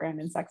a background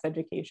in sex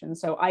education.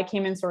 So I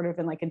came in sort of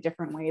in like a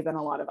different way than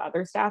a lot of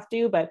other staff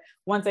do. But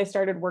once I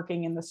started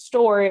working in the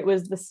store, it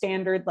was the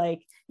standard,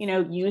 like, you know,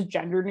 use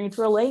gender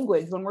neutral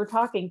language when we're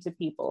talking to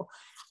people.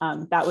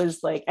 That was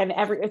like, and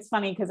it's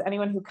funny because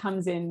anyone who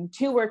comes in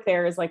to work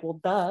there is like, well,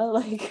 duh,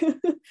 like,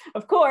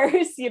 of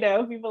course, you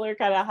know, people are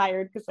kind of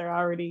hired because they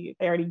already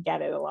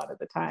get it a lot of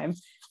the time.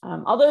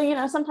 Although, you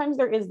know, sometimes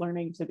there is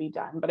learning to be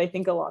done, but I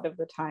think a lot of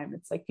the time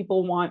it's like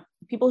people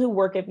who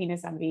work at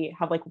Venus Envy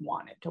have like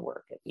wanted to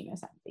work at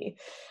Venus Envy,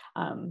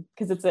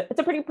 because it's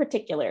a pretty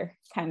particular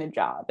kind of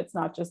job. It's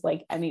not just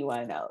like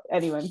anyone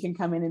can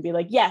come in and be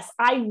like, yes,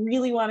 I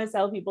really want to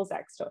sell people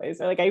sex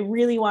toys, or like I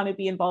really want to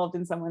be involved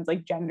in someone's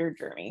like gender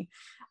journey.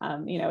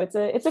 You know, it's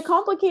a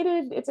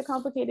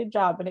complicated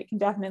job, but it can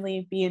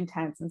definitely be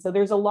intense. And so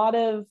there's a lot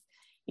of,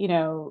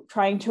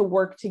 trying to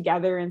work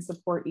together and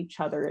support each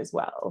other as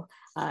well.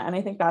 And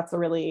I think that's a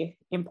really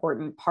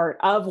important part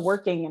of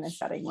working in a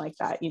setting like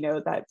that,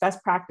 that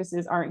best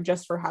practices aren't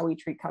just for how we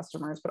treat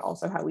customers, but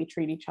also how we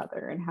treat each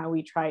other and how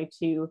we try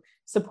to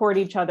support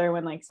each other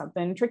when like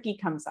something tricky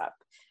comes up.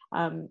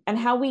 And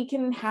how we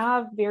can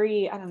have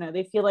very, I don't know,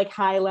 they feel like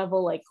high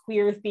level, like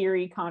queer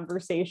theory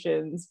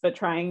conversations, but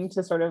trying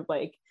to sort of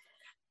like,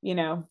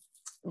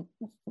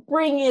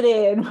 bring it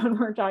in when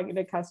we're talking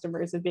to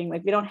customers, of being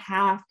like, we don't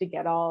have to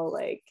get all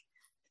like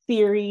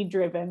theory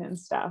driven and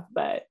stuff,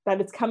 but that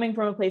it's coming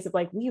from a place of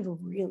like, we've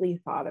really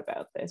thought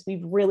about this.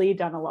 We've really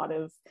done a lot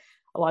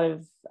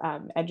of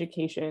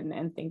education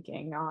and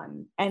thinking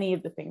on any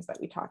of the things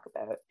that we talk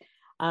about.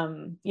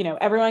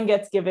 Everyone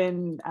gets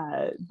given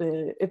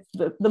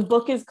the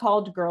book is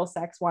called Girl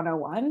Sex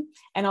 101.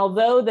 And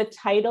although the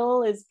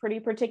title is pretty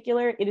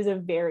particular, it is a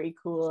very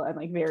cool and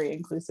like very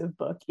inclusive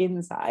book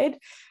inside.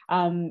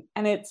 And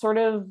it sort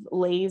of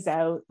lays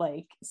out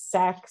like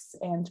sex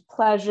and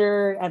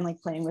pleasure and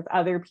like playing with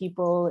other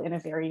people in a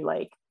very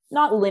like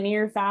not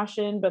linear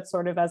fashion, but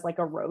sort of as like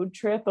a road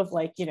trip of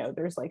like,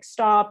 there's like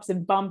stops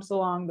and bumps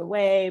along the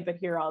way, but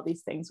here are all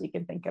these things we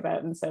can think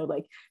about. And so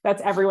like,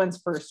 that's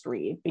everyone's first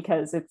read,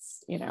 because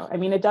it's,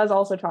 it does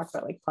also talk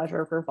about like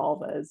pleasure for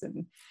vulvas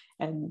and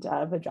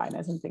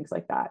vaginas and things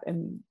like that.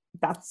 And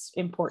that's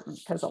important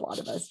because a lot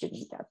of us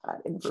didn't get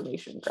that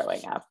information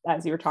growing up,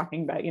 as you were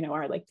talking about,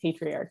 our like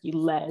patriarchy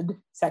led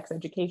sex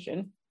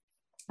education.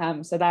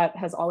 So that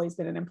has always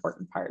been an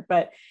important part,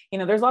 but,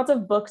 there's lots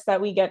of books that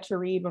we get to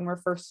read when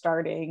we're first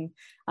starting,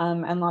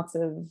 and lots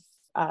of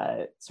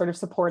sort of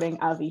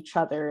supporting of each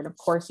other. And of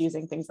course,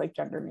 using things like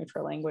gender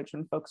neutral language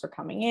when folks are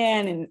coming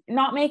in, and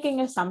not making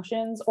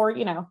assumptions, or,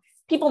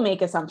 people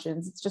make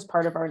assumptions. It's just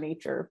part of our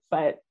nature,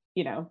 but,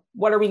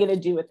 what are we going to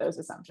do with those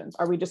assumptions?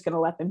 Are we just going to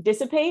let them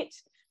dissipate?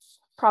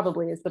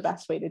 Probably is the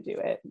best way to do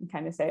it, and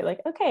kind of say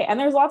like, okay. And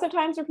there's lots of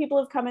times where people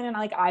have come in and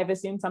like, I've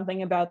assumed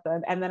something about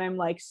them, and then I'm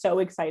like so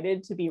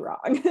excited to be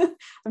wrong.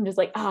 I'm just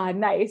like,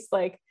 nice.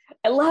 Like,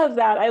 I love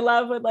that. I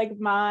love what like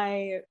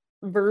my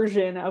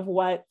version of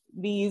what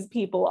these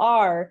people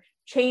are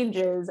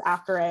changes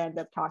after I end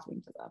up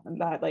talking to them.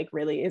 And that like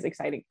really is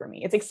exciting for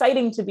me. It's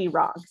exciting to be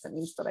wrong, because it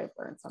means that I've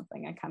learned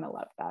something. I kind of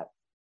love that.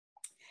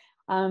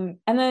 And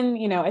then,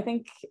 I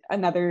think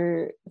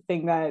another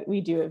thing that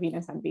we do at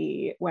Venus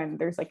Envy when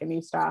there's like a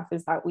new staff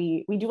is that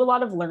we do a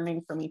lot of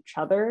learning from each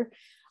other,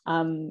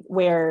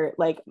 where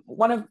like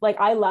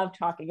I love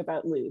talking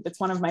about lube. It's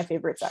one of my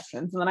favorite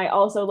sections. And then I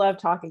also love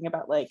talking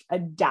about like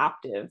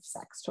adaptive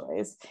sex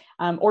toys,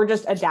 or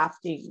just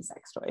adapting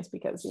sex toys,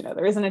 because,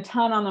 there isn't a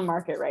ton on the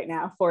market right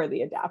now for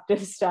the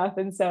adaptive stuff.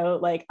 And so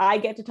like, I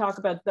get to talk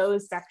about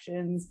those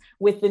sections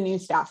with the new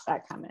staff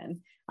that come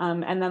in.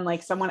 And then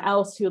like someone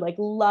else who like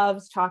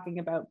loves talking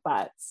about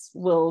butts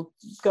will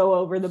go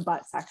over the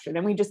butt section,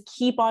 and we just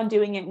keep on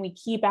doing it, and we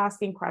keep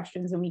asking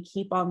questions, and we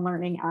keep on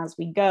learning as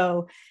we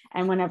go.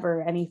 And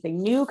whenever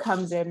anything new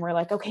comes in, we're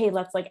like, okay,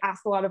 let's like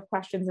ask a lot of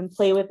questions and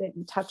play with it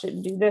and touch it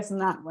and do this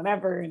and that, and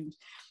whatever. And,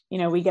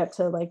 we get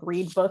to like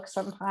read books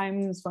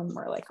sometimes when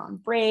we're like on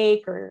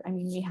break, or,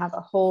 we have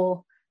a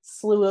whole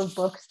slew of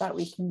books that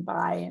we can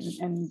buy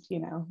and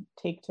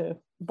take to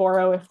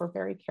borrow if we're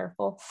very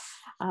careful,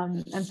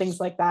 and things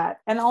like that.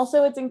 And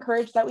also it's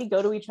encouraged that we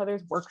go to each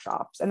other's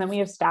workshops, and then we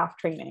have staff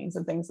trainings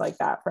and things like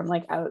that from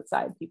like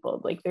outside people.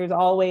 Like there's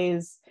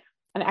always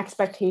an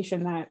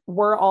expectation that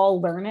we're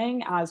all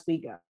learning as we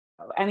go.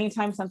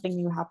 Anytime something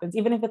new happens,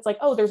 even if it's like,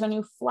 oh, there's a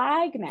new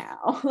flag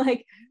now,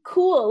 like,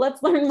 cool,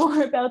 let's learn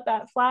more about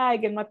that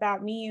flag and what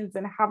that means,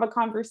 and have a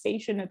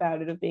conversation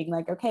about it, of being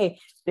like, okay,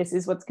 this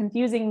is what's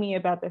confusing me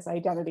about this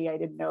identity I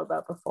didn't know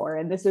about before,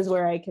 and this is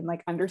where I can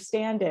like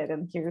understand it,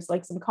 and here's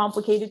like some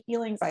complicated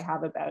feelings I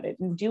have about it.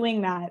 And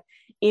doing that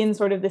in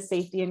sort of the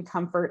safety and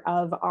comfort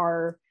of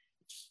our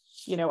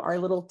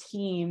little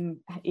team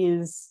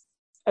is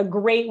a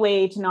great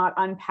way to not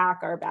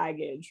unpack our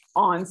baggage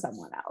on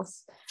someone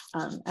else.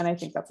 And I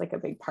think that's like a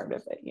big part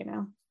of it,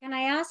 Can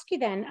I ask you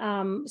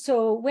then,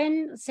 so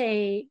when,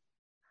 say,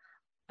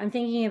 I'm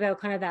thinking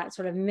about kind of that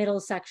sort of middle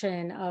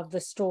section of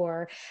the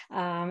store,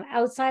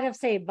 outside of,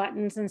 say,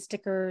 buttons and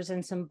stickers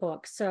and some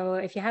books. So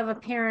if you have a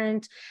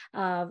parent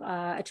of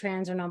a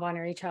trans or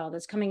non-binary child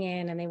that's coming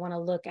in and they want to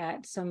look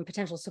at some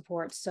potential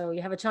supports. So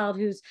you have a child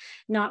who's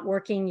not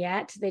working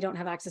yet, they don't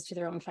have access to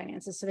their own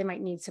finances, so they might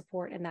need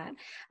support in that.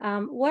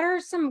 What are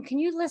some, can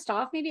you list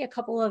off maybe a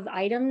couple of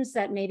items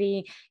that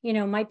maybe,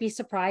 might be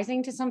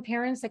surprising to some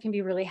parents that can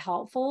be really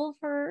helpful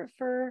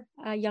for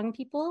young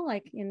people,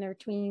 like in their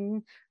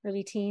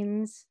early teens?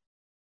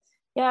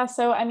 Yeah.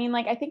 So,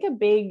 I think a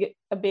big,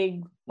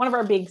 one of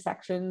our big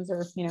sections,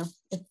 or, it's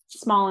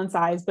small in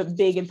size, but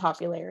big in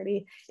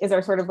popularity, is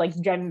our sort of like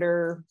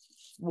gender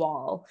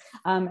wall.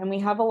 And we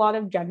have a lot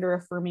of gender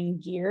affirming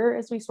gear,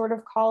 as we sort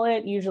of call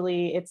it.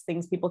 Usually it's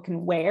things people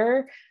can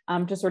wear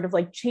to sort of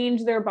like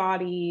change their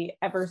body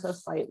ever so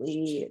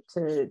slightly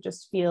to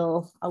just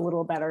feel a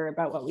little better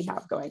about what we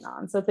have going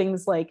on. So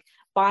things like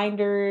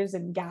binders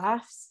and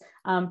gaffs.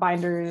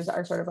 Binders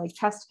are sort of like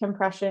chest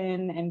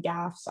compression, and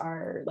gaffs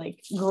are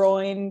like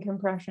groin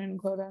compression,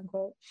 quote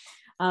unquote.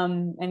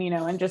 And, you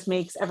know, and just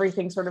makes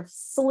everything sort of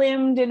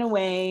slimmed in a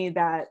way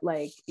that,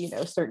 like, you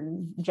know,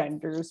 certain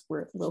genders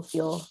will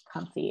feel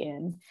comfy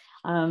in.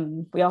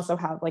 We also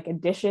have like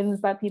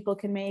additions that people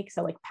can make.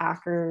 So like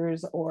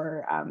packers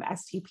or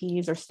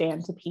STPs or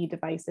stand to pee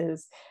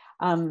devices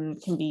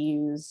can be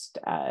used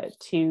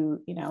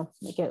to, you know,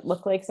 make it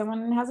look like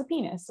someone has a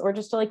penis, or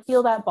just to like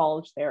feel that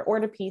bulge there,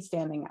 or to pee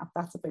standing up.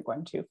 That's a big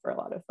one too for a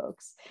lot of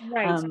folks.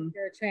 Right. So if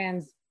you're a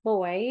trans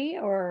boy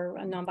or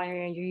a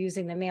non-binary and you're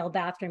using the male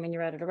bathroom and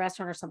you're out at a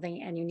restaurant or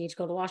something and you need to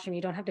go to the washroom,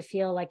 you don't have to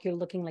feel like you're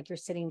looking like you're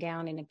sitting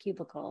down in a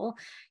cubicle.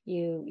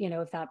 You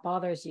know, if that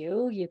bothers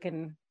you, you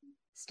can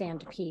stand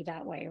to pee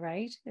that way,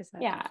 right?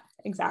 Yeah,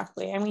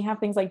 exactly. And we have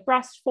things like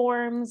breast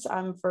forms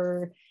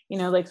for, you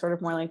know, like sort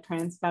of more like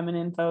trans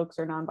feminine folks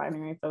or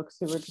non-binary folks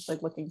who are just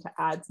like looking to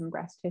add some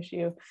breast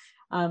tissue.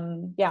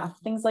 Yeah,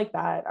 things like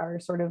that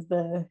are sort of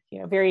the, you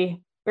know,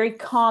 very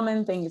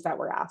common things that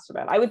we're asked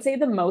about. I would say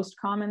the most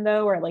common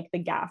though are like the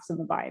gaffs and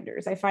the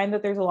binders. I find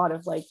that there's a lot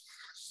of like,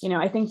 you know,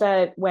 I think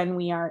that when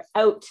we are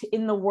out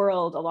in the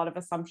world, a lot of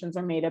assumptions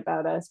are made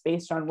about us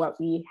based on what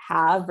we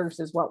have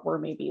versus what we're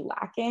maybe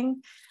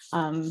lacking.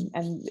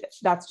 And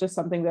that's just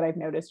something that I've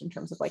noticed in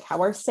terms of like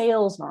how our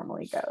sales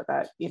normally go,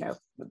 that, you know,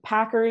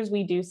 packers,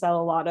 we do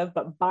sell a lot of,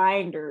 but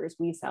binders,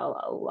 we sell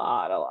a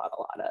lot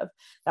of.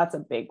 That's a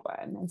big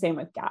one. And same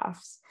with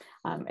gaffs.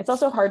 It's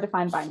also hard to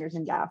find binders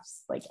and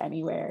gaffs like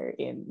anywhere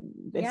in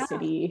this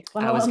city.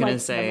 I was going to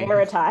say, the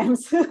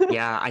Maritimes.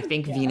 Yeah, I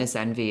think Venus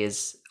Envy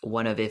is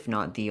one of, if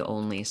not the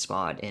only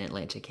spot in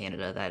Atlantic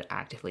Canada that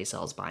actively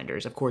sells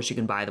binders. Of course, you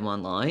can buy them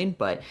online,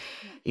 but,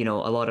 you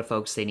know, a lot of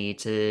folks, they need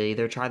to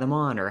either try them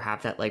on or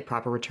have that like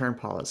proper return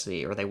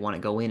policy, or they want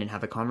to go in and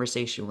have a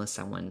conversation with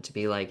someone to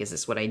be like, is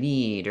this what I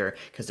need? Or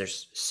because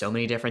there's so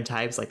many different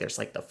types, like there's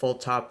like the full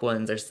top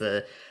ones, there's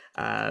the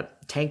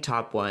tank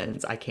top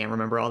ones. I can't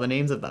remember all the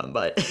names of them,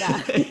 but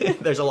yeah.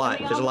 there's a lot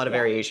of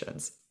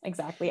variations.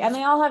 Exactly. And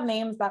they all have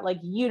names that like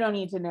you don't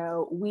need to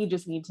know, we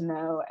just need to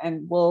know,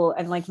 and we'll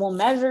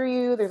measure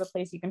you. There's a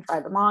place you can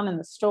try them on in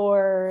the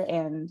store,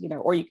 and, you know,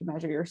 or you can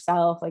measure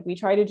yourself. Like we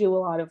try to do a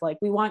lot of like,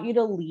 we want you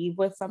to leave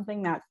with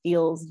something that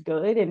feels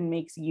good and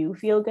makes you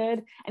feel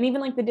good. And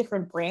even like the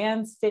different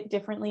brands fit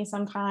differently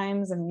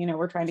sometimes, and, you know,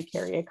 we're trying to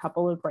carry a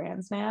couple of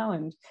brands now,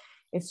 and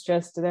it's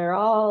just, they're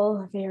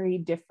all very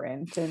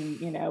different. And,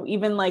 you know,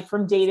 even like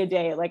from day to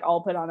day, like I'll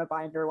put on a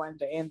binder one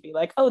day and be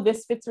like, oh,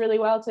 this fits really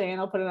well today.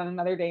 And I'll put it on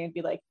another day and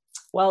be like,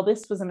 well,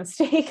 this was a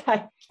mistake.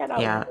 I cannot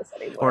wear this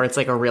anymore. Or it's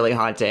like a really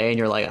hot day and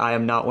you're like, I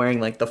am not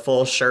wearing like the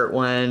full shirt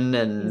one.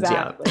 And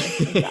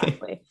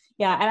exactly.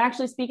 Yeah. And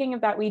actually, speaking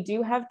of that, we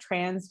do have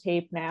trans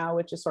tape now,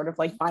 which is sort of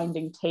like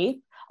binding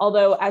tape.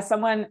 Although as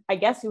someone, I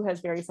guess, who has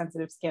very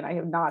sensitive skin, I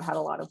have not had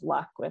a lot of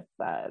luck with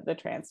the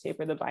trans tape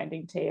or the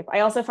binding tape.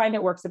 I also find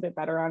it works a bit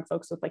better on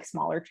folks with like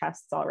smaller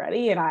chests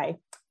already. And I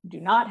do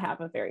not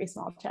have a very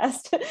small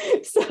chest.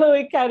 So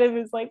it kind of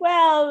is like,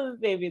 well,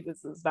 maybe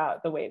this is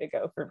not the way to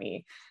go for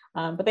me.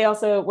 But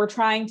we're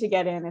trying to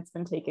get in, it's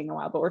been taking a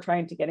while, but we're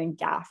trying to get in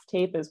gaff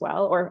tape as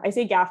well. Or I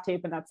say gaff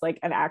tape, and that's like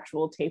an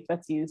actual tape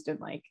that's used in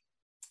like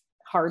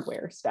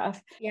hardware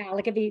stuff. Yeah,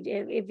 like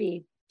it'd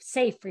be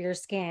safe for your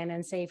skin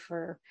and safe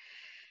for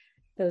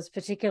those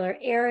particular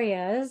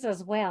areas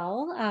as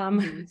well.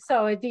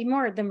 So it'd be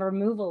more the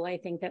removal, I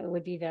think, that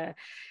would be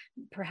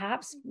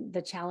perhaps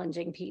the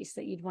challenging piece,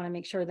 that you'd want to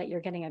make sure that you're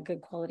getting a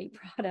good quality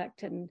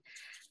product and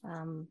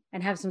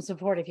have some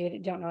support if you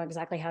don't know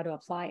exactly how to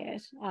apply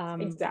it.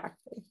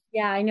 Exactly.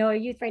 Yeah, I know a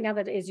youth right now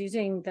that is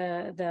using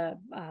the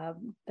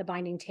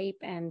binding tape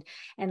and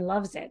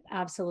loves it,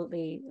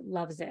 absolutely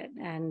loves it,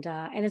 and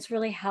it's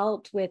really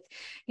helped with,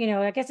 you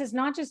know, I guess it's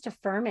not just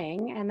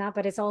affirming and that,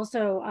 but it's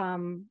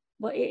also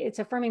well, it's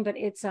affirming, but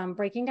it's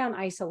breaking down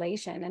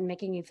isolation and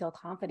making you feel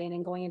confident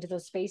and going into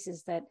those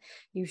spaces that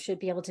you should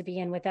be able to be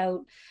in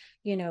without,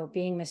 you know,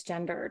 being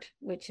misgendered,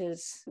 which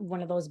is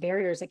one of those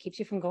barriers that keeps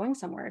you from going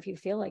somewhere if you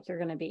feel like you're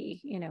going to be,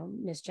 you know,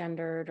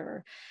 misgendered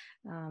or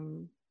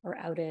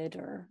outed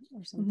or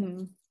something.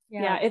 Mm-hmm.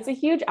 Yeah, it's a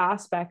huge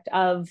aspect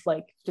of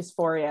like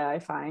dysphoria. I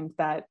find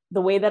that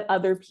the way that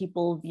other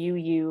people view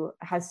you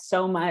has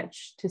so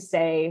much to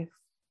say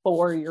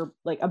for your,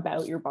 like,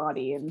 about your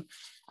body, and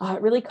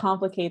it really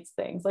complicates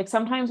things. Like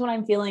sometimes when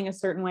I'm feeling a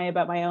certain way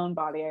about my own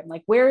body, I'm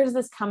like, where is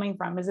this coming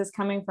from? Is this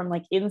coming from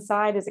like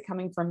inside? Is it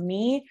coming from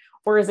me?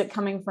 Or is it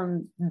coming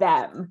from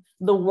them,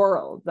 the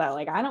world, that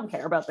like, I don't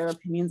care about their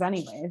opinions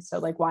anyway. So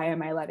like, why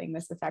am I letting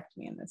this affect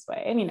me in this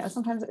way? And, you know,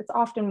 sometimes it's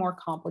often more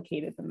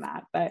complicated than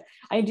that, but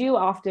I do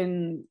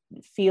often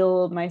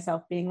feel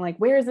myself being like,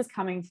 where is this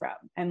coming from?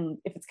 And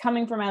if it's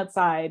coming from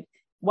outside,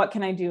 what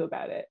can I do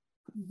about it?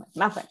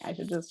 Nothing. I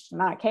should just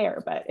not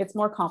care. But it's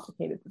more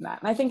complicated than that.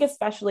 And I think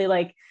especially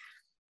like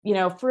you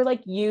know, for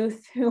like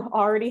youth who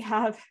already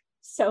have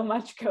so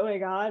much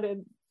going on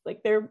and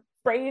like their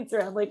brains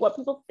around like what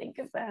people think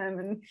of them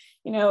and,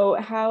 you know,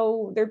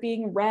 how they're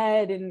being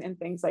read and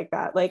things like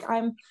that. Like I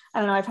don't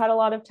know, I've had a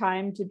lot of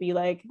time to be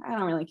like, I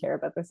don't really care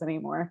about this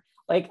anymore.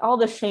 Like all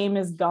the shame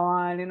is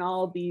gone and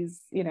all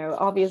these, you know,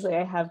 obviously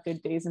I have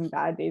good days and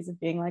bad days of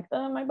being like,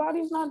 oh, my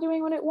body's not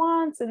doing what it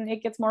wants. And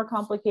it gets more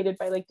complicated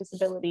by like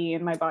disability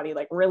and my body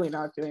like really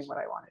not doing what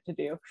I want it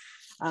to do,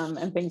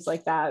 and things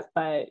like that.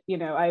 But, you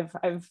know,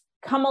 I've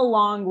come a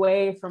long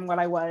way from what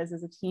I was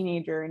as a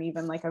teenager and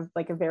even like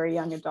a very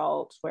young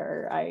adult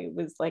where I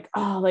was like,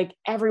 oh, like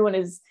everyone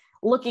is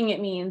looking at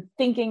me and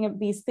thinking of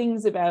these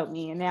things about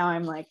me. And now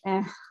I'm like,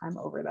 I'm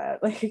over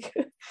that. Like,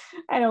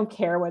 I don't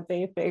care what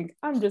they think.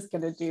 I'm just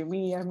going to do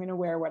me. I'm going to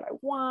wear what I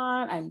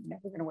want. I'm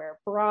never going to wear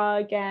a bra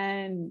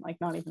again.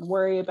 Like not even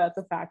worry about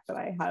the fact that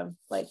I have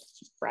like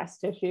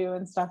breast tissue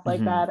and stuff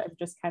like that. I'm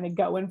just kind of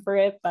going for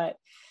it. But,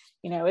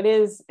 you know,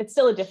 it's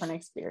still a different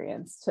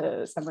experience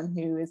to someone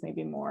who is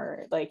maybe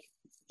more like,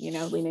 you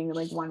know, leaning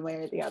like one way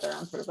or the other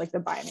on sort of like the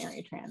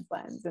binary trans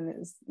lens and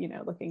is, you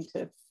know, looking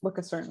to look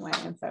a certain way.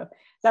 And so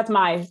that's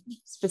my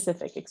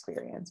specific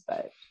experience,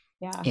 but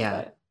yeah.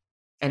 But.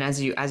 And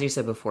as you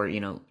said before, you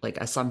know, like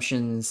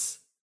assumptions,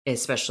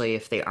 especially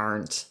if they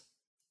aren't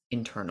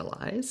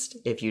internalized,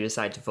 if you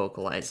decide to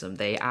vocalize them,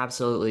 they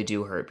absolutely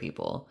do hurt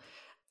people.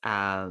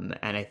 And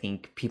I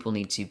think people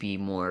need to be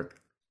more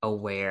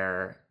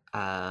aware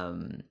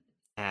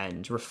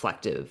and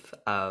reflective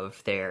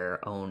of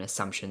their own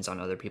assumptions on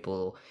other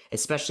people,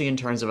 especially in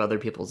terms of other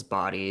people's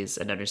bodies,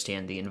 and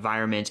understand the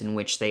environment in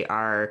which they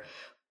are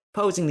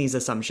posing these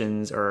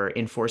assumptions or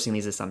enforcing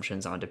these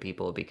assumptions onto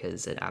people,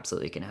 because it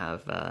absolutely can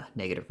have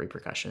negative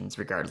repercussions,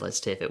 regardless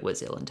to if it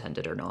was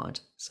ill-intended or not.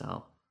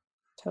 So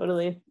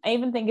totally. I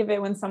even think of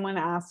it when someone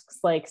asks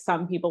like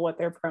some people what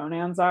their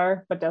pronouns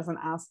are, but doesn't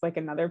ask like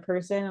another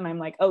person. And I'm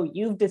like, oh,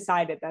 you've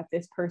decided that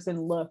this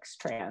person looks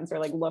trans or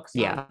like looks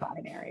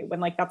non-binary, when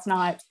like that's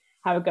not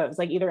how it goes.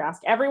 Like either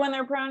ask everyone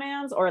their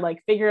pronouns or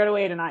like figure out a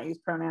way to not use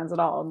pronouns at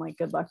all. And like,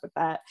 good luck with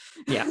that.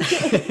 Yeah.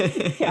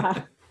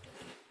 Yeah.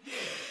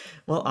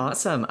 Well,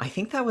 awesome. I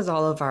think that was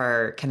all of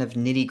our kind of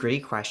nitty gritty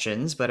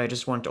questions, but I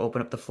just wanted to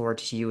open up the floor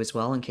to you as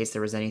well in case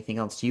there was anything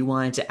else you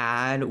wanted to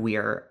add. We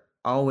are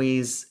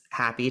always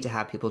happy to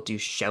have people do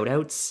shout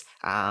outs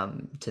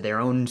to their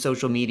own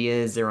social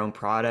medias, their own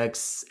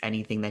products,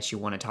 anything that you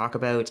want to talk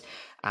about.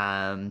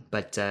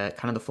 But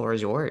kind of the floor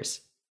is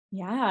yours.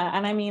 Yeah.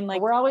 And I mean,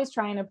 like, we're always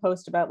trying to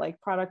post about like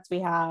products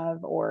we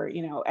have, or,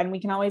 you know, and we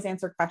can always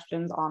answer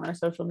questions on our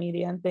social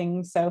media and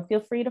things. So feel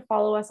free to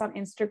follow us on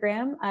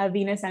Instagram,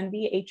 Venus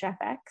Envy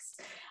HFX.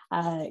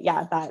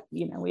 That,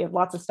 you know, we have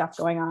lots of stuff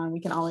going on. We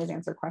can always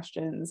answer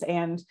questions.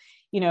 And,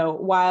 you know,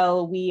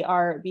 while we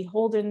are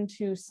beholden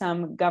to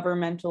some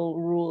governmental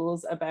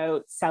rules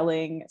about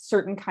selling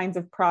certain kinds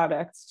of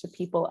products to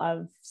people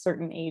of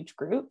certain age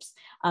groups,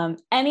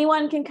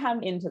 anyone can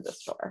come into the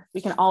store.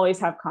 We can always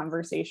have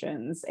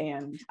conversations,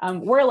 and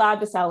we're allowed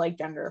to sell like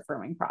gender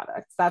affirming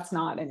products. That's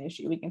not an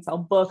issue. We can sell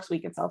books, we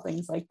can sell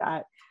things like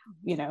that.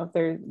 You know,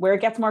 where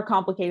it gets more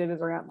complicated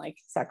is around like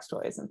sex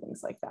toys and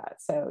things like that.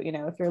 So, you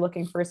know, if you're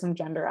looking for some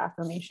gender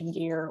affirmation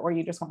gear, or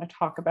you just want to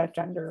talk about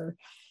gender,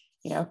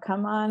 you know,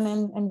 come on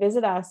and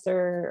visit us,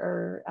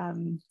 or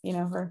you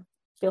know, or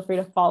feel free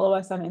to follow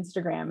us on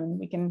Instagram and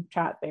we can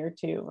chat there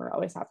too. We're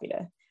always happy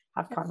to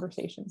have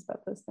conversations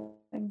about those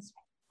things.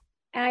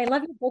 And I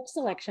love your book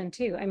selection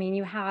too. I mean,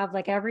 you have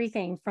like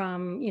everything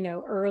from, you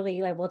know,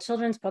 early, like, well,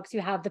 children's books.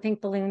 You have The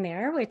Pink Balloon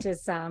there, which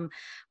is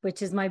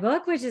my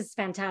book, which is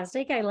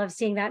fantastic. I love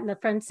seeing that in the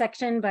front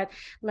section. But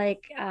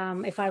like,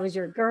 If I Was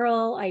Your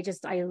Girl,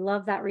 I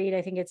love that read.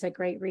 I think it's a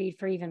great read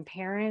for even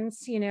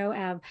parents, you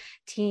know,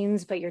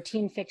 teens, but your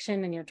teen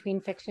fiction and your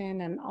tween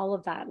fiction and all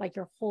of that. Like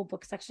your whole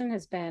book section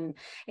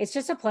it's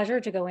just a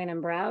pleasure to go in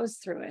and browse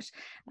through it.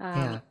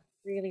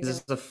 Really, this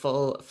is a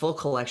full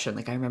collection.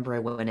 Like I remember I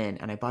went in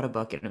and I bought a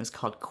book and it was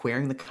called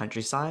Queering the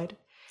Countryside,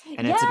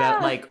 and it's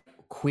about like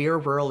queer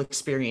rural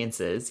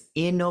experiences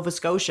in Nova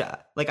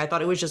Scotia. Like I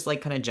thought it was just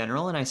like kind of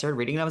general, and I started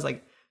reading and I was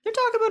like, they're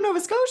talking about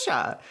Nova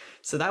Scotia.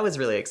 So that was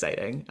really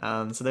exciting.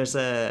 So there's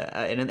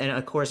and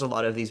of course a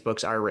lot of these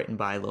books are written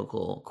by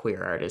local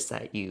queer artists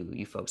that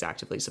you folks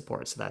actively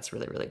support. So that's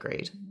really, really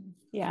great.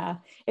 Yeah,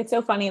 it's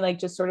so funny, like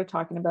just sort of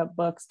talking about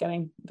books,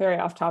 getting very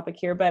off topic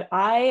here, but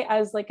I,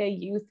 as like a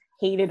youth,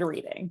 hated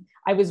reading.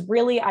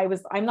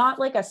 I'm not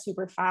like a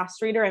super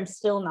fast reader. I'm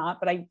still not,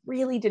 but I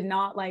really did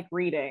not like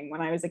reading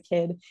when I was a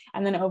kid.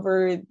 And then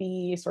over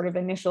the sort of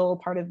initial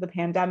part of the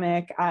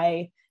pandemic,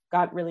 I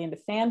got really into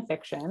fan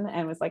fiction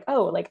and was like,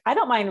 oh, like I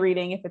don't mind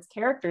reading if it's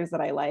characters that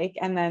I like.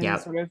 And then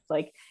sort of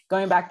like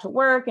going back to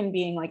work and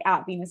being like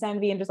at Venus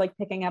Envy and just like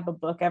picking up a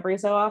book every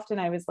so often,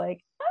 I was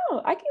like,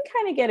 oh, I can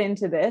kind of get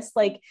into this.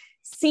 Like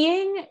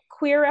seeing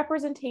queer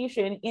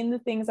representation in the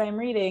things I'm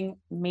reading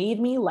made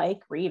me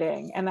like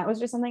reading. And that was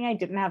just something I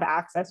didn't have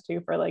access to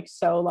for like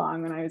so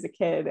long when I was a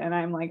kid. And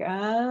I'm like,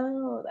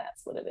 oh,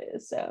 that's what it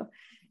is. So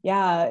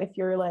yeah, if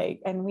you're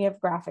like, and we have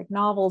graphic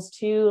novels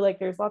too, like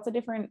there's lots of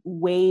different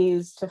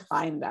ways to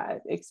find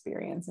that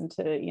experience and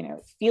to, you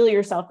know, feel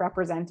yourself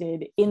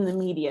represented in the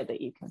media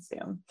that you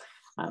consume.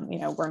 You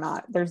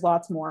know, there's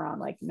lots more on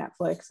like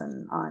Netflix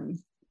and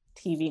on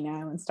TV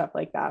now and stuff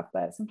like that,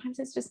 but sometimes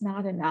it's just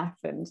not enough.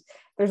 And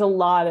there's a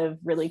lot of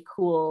really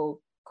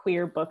cool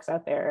queer books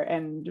out there,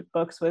 and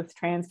books with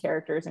trans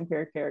characters and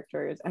queer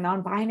characters and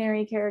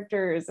non-binary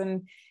characters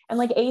and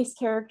like ace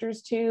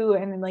characters too.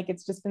 And like,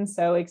 it's just been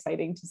so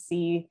exciting to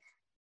see,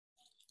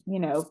 you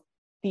know,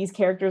 these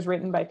characters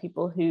written by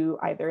people who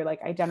either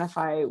like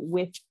identify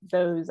with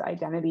those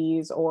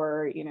identities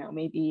or, you know,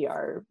 maybe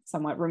are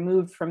somewhat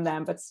removed from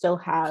them, but still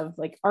have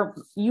like, are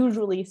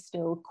usually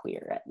still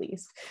queer at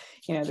least.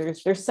 You know,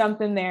 there's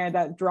something there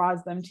that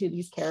draws them to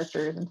these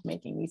characters and to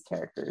making these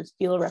characters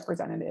feel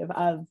representative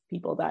of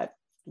people that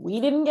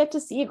we didn't get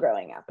to see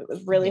growing up. It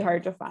was really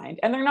hard to find.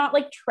 And they're not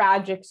like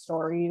tragic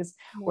stories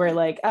where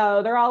like,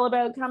 oh, they're all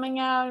about coming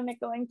out and it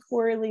going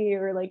poorly,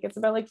 or like it's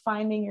about like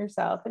finding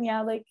yourself. And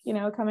yeah, like, you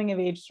know, a coming of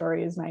age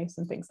story is nice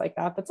and things like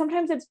that. But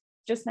sometimes it's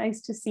just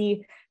nice to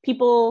see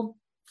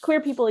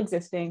queer people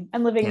existing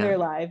and living their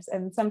lives.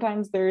 And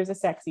sometimes there's a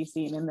sexy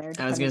scene in there.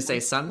 I was going to say,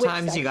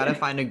 sometimes you got to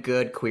find a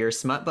good queer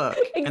smut book.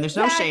 Exactly. And there's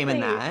no shame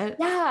in that.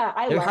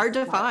 Yeah. They're hard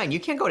to find.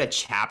 You can't go to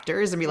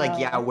Chapters and be like,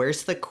 yeah,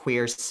 where's the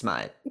queer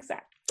smut?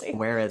 Exactly.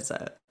 Where is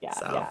it? Yeah,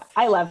 yeah.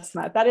 I love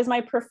smut. That is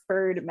my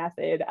preferred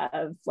method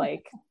of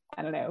like,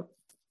 I don't know,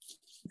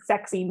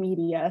 sexy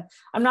media.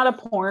 I'm not a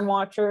porn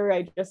watcher.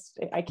 I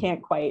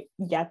can't quite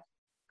get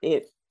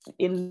it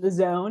in the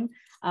zone.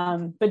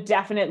 But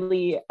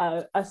definitely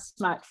a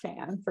smut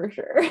fan for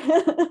sure.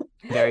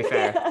 Very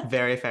fair.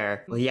 Very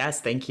fair. Well, yes,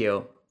 thank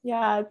you.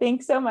 Yeah,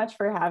 thanks so much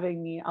for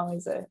having me.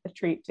 Always a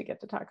treat to get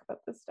to talk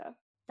about this stuff.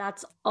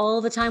 That's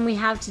all the time we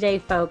have today,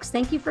 folks.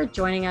 Thank you for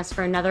joining us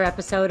for another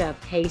episode of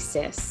Hey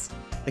Sis.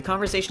 The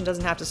conversation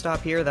doesn't have to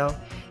stop here, though.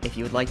 If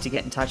you would like to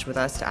get in touch with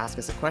us to ask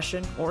us a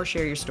question or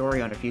share your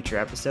story on a future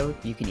episode,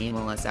 you can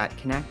email us at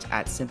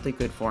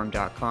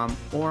connect@simplygoodform.com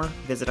or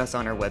visit us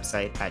on our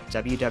website at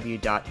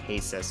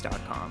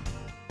www.heysis.com.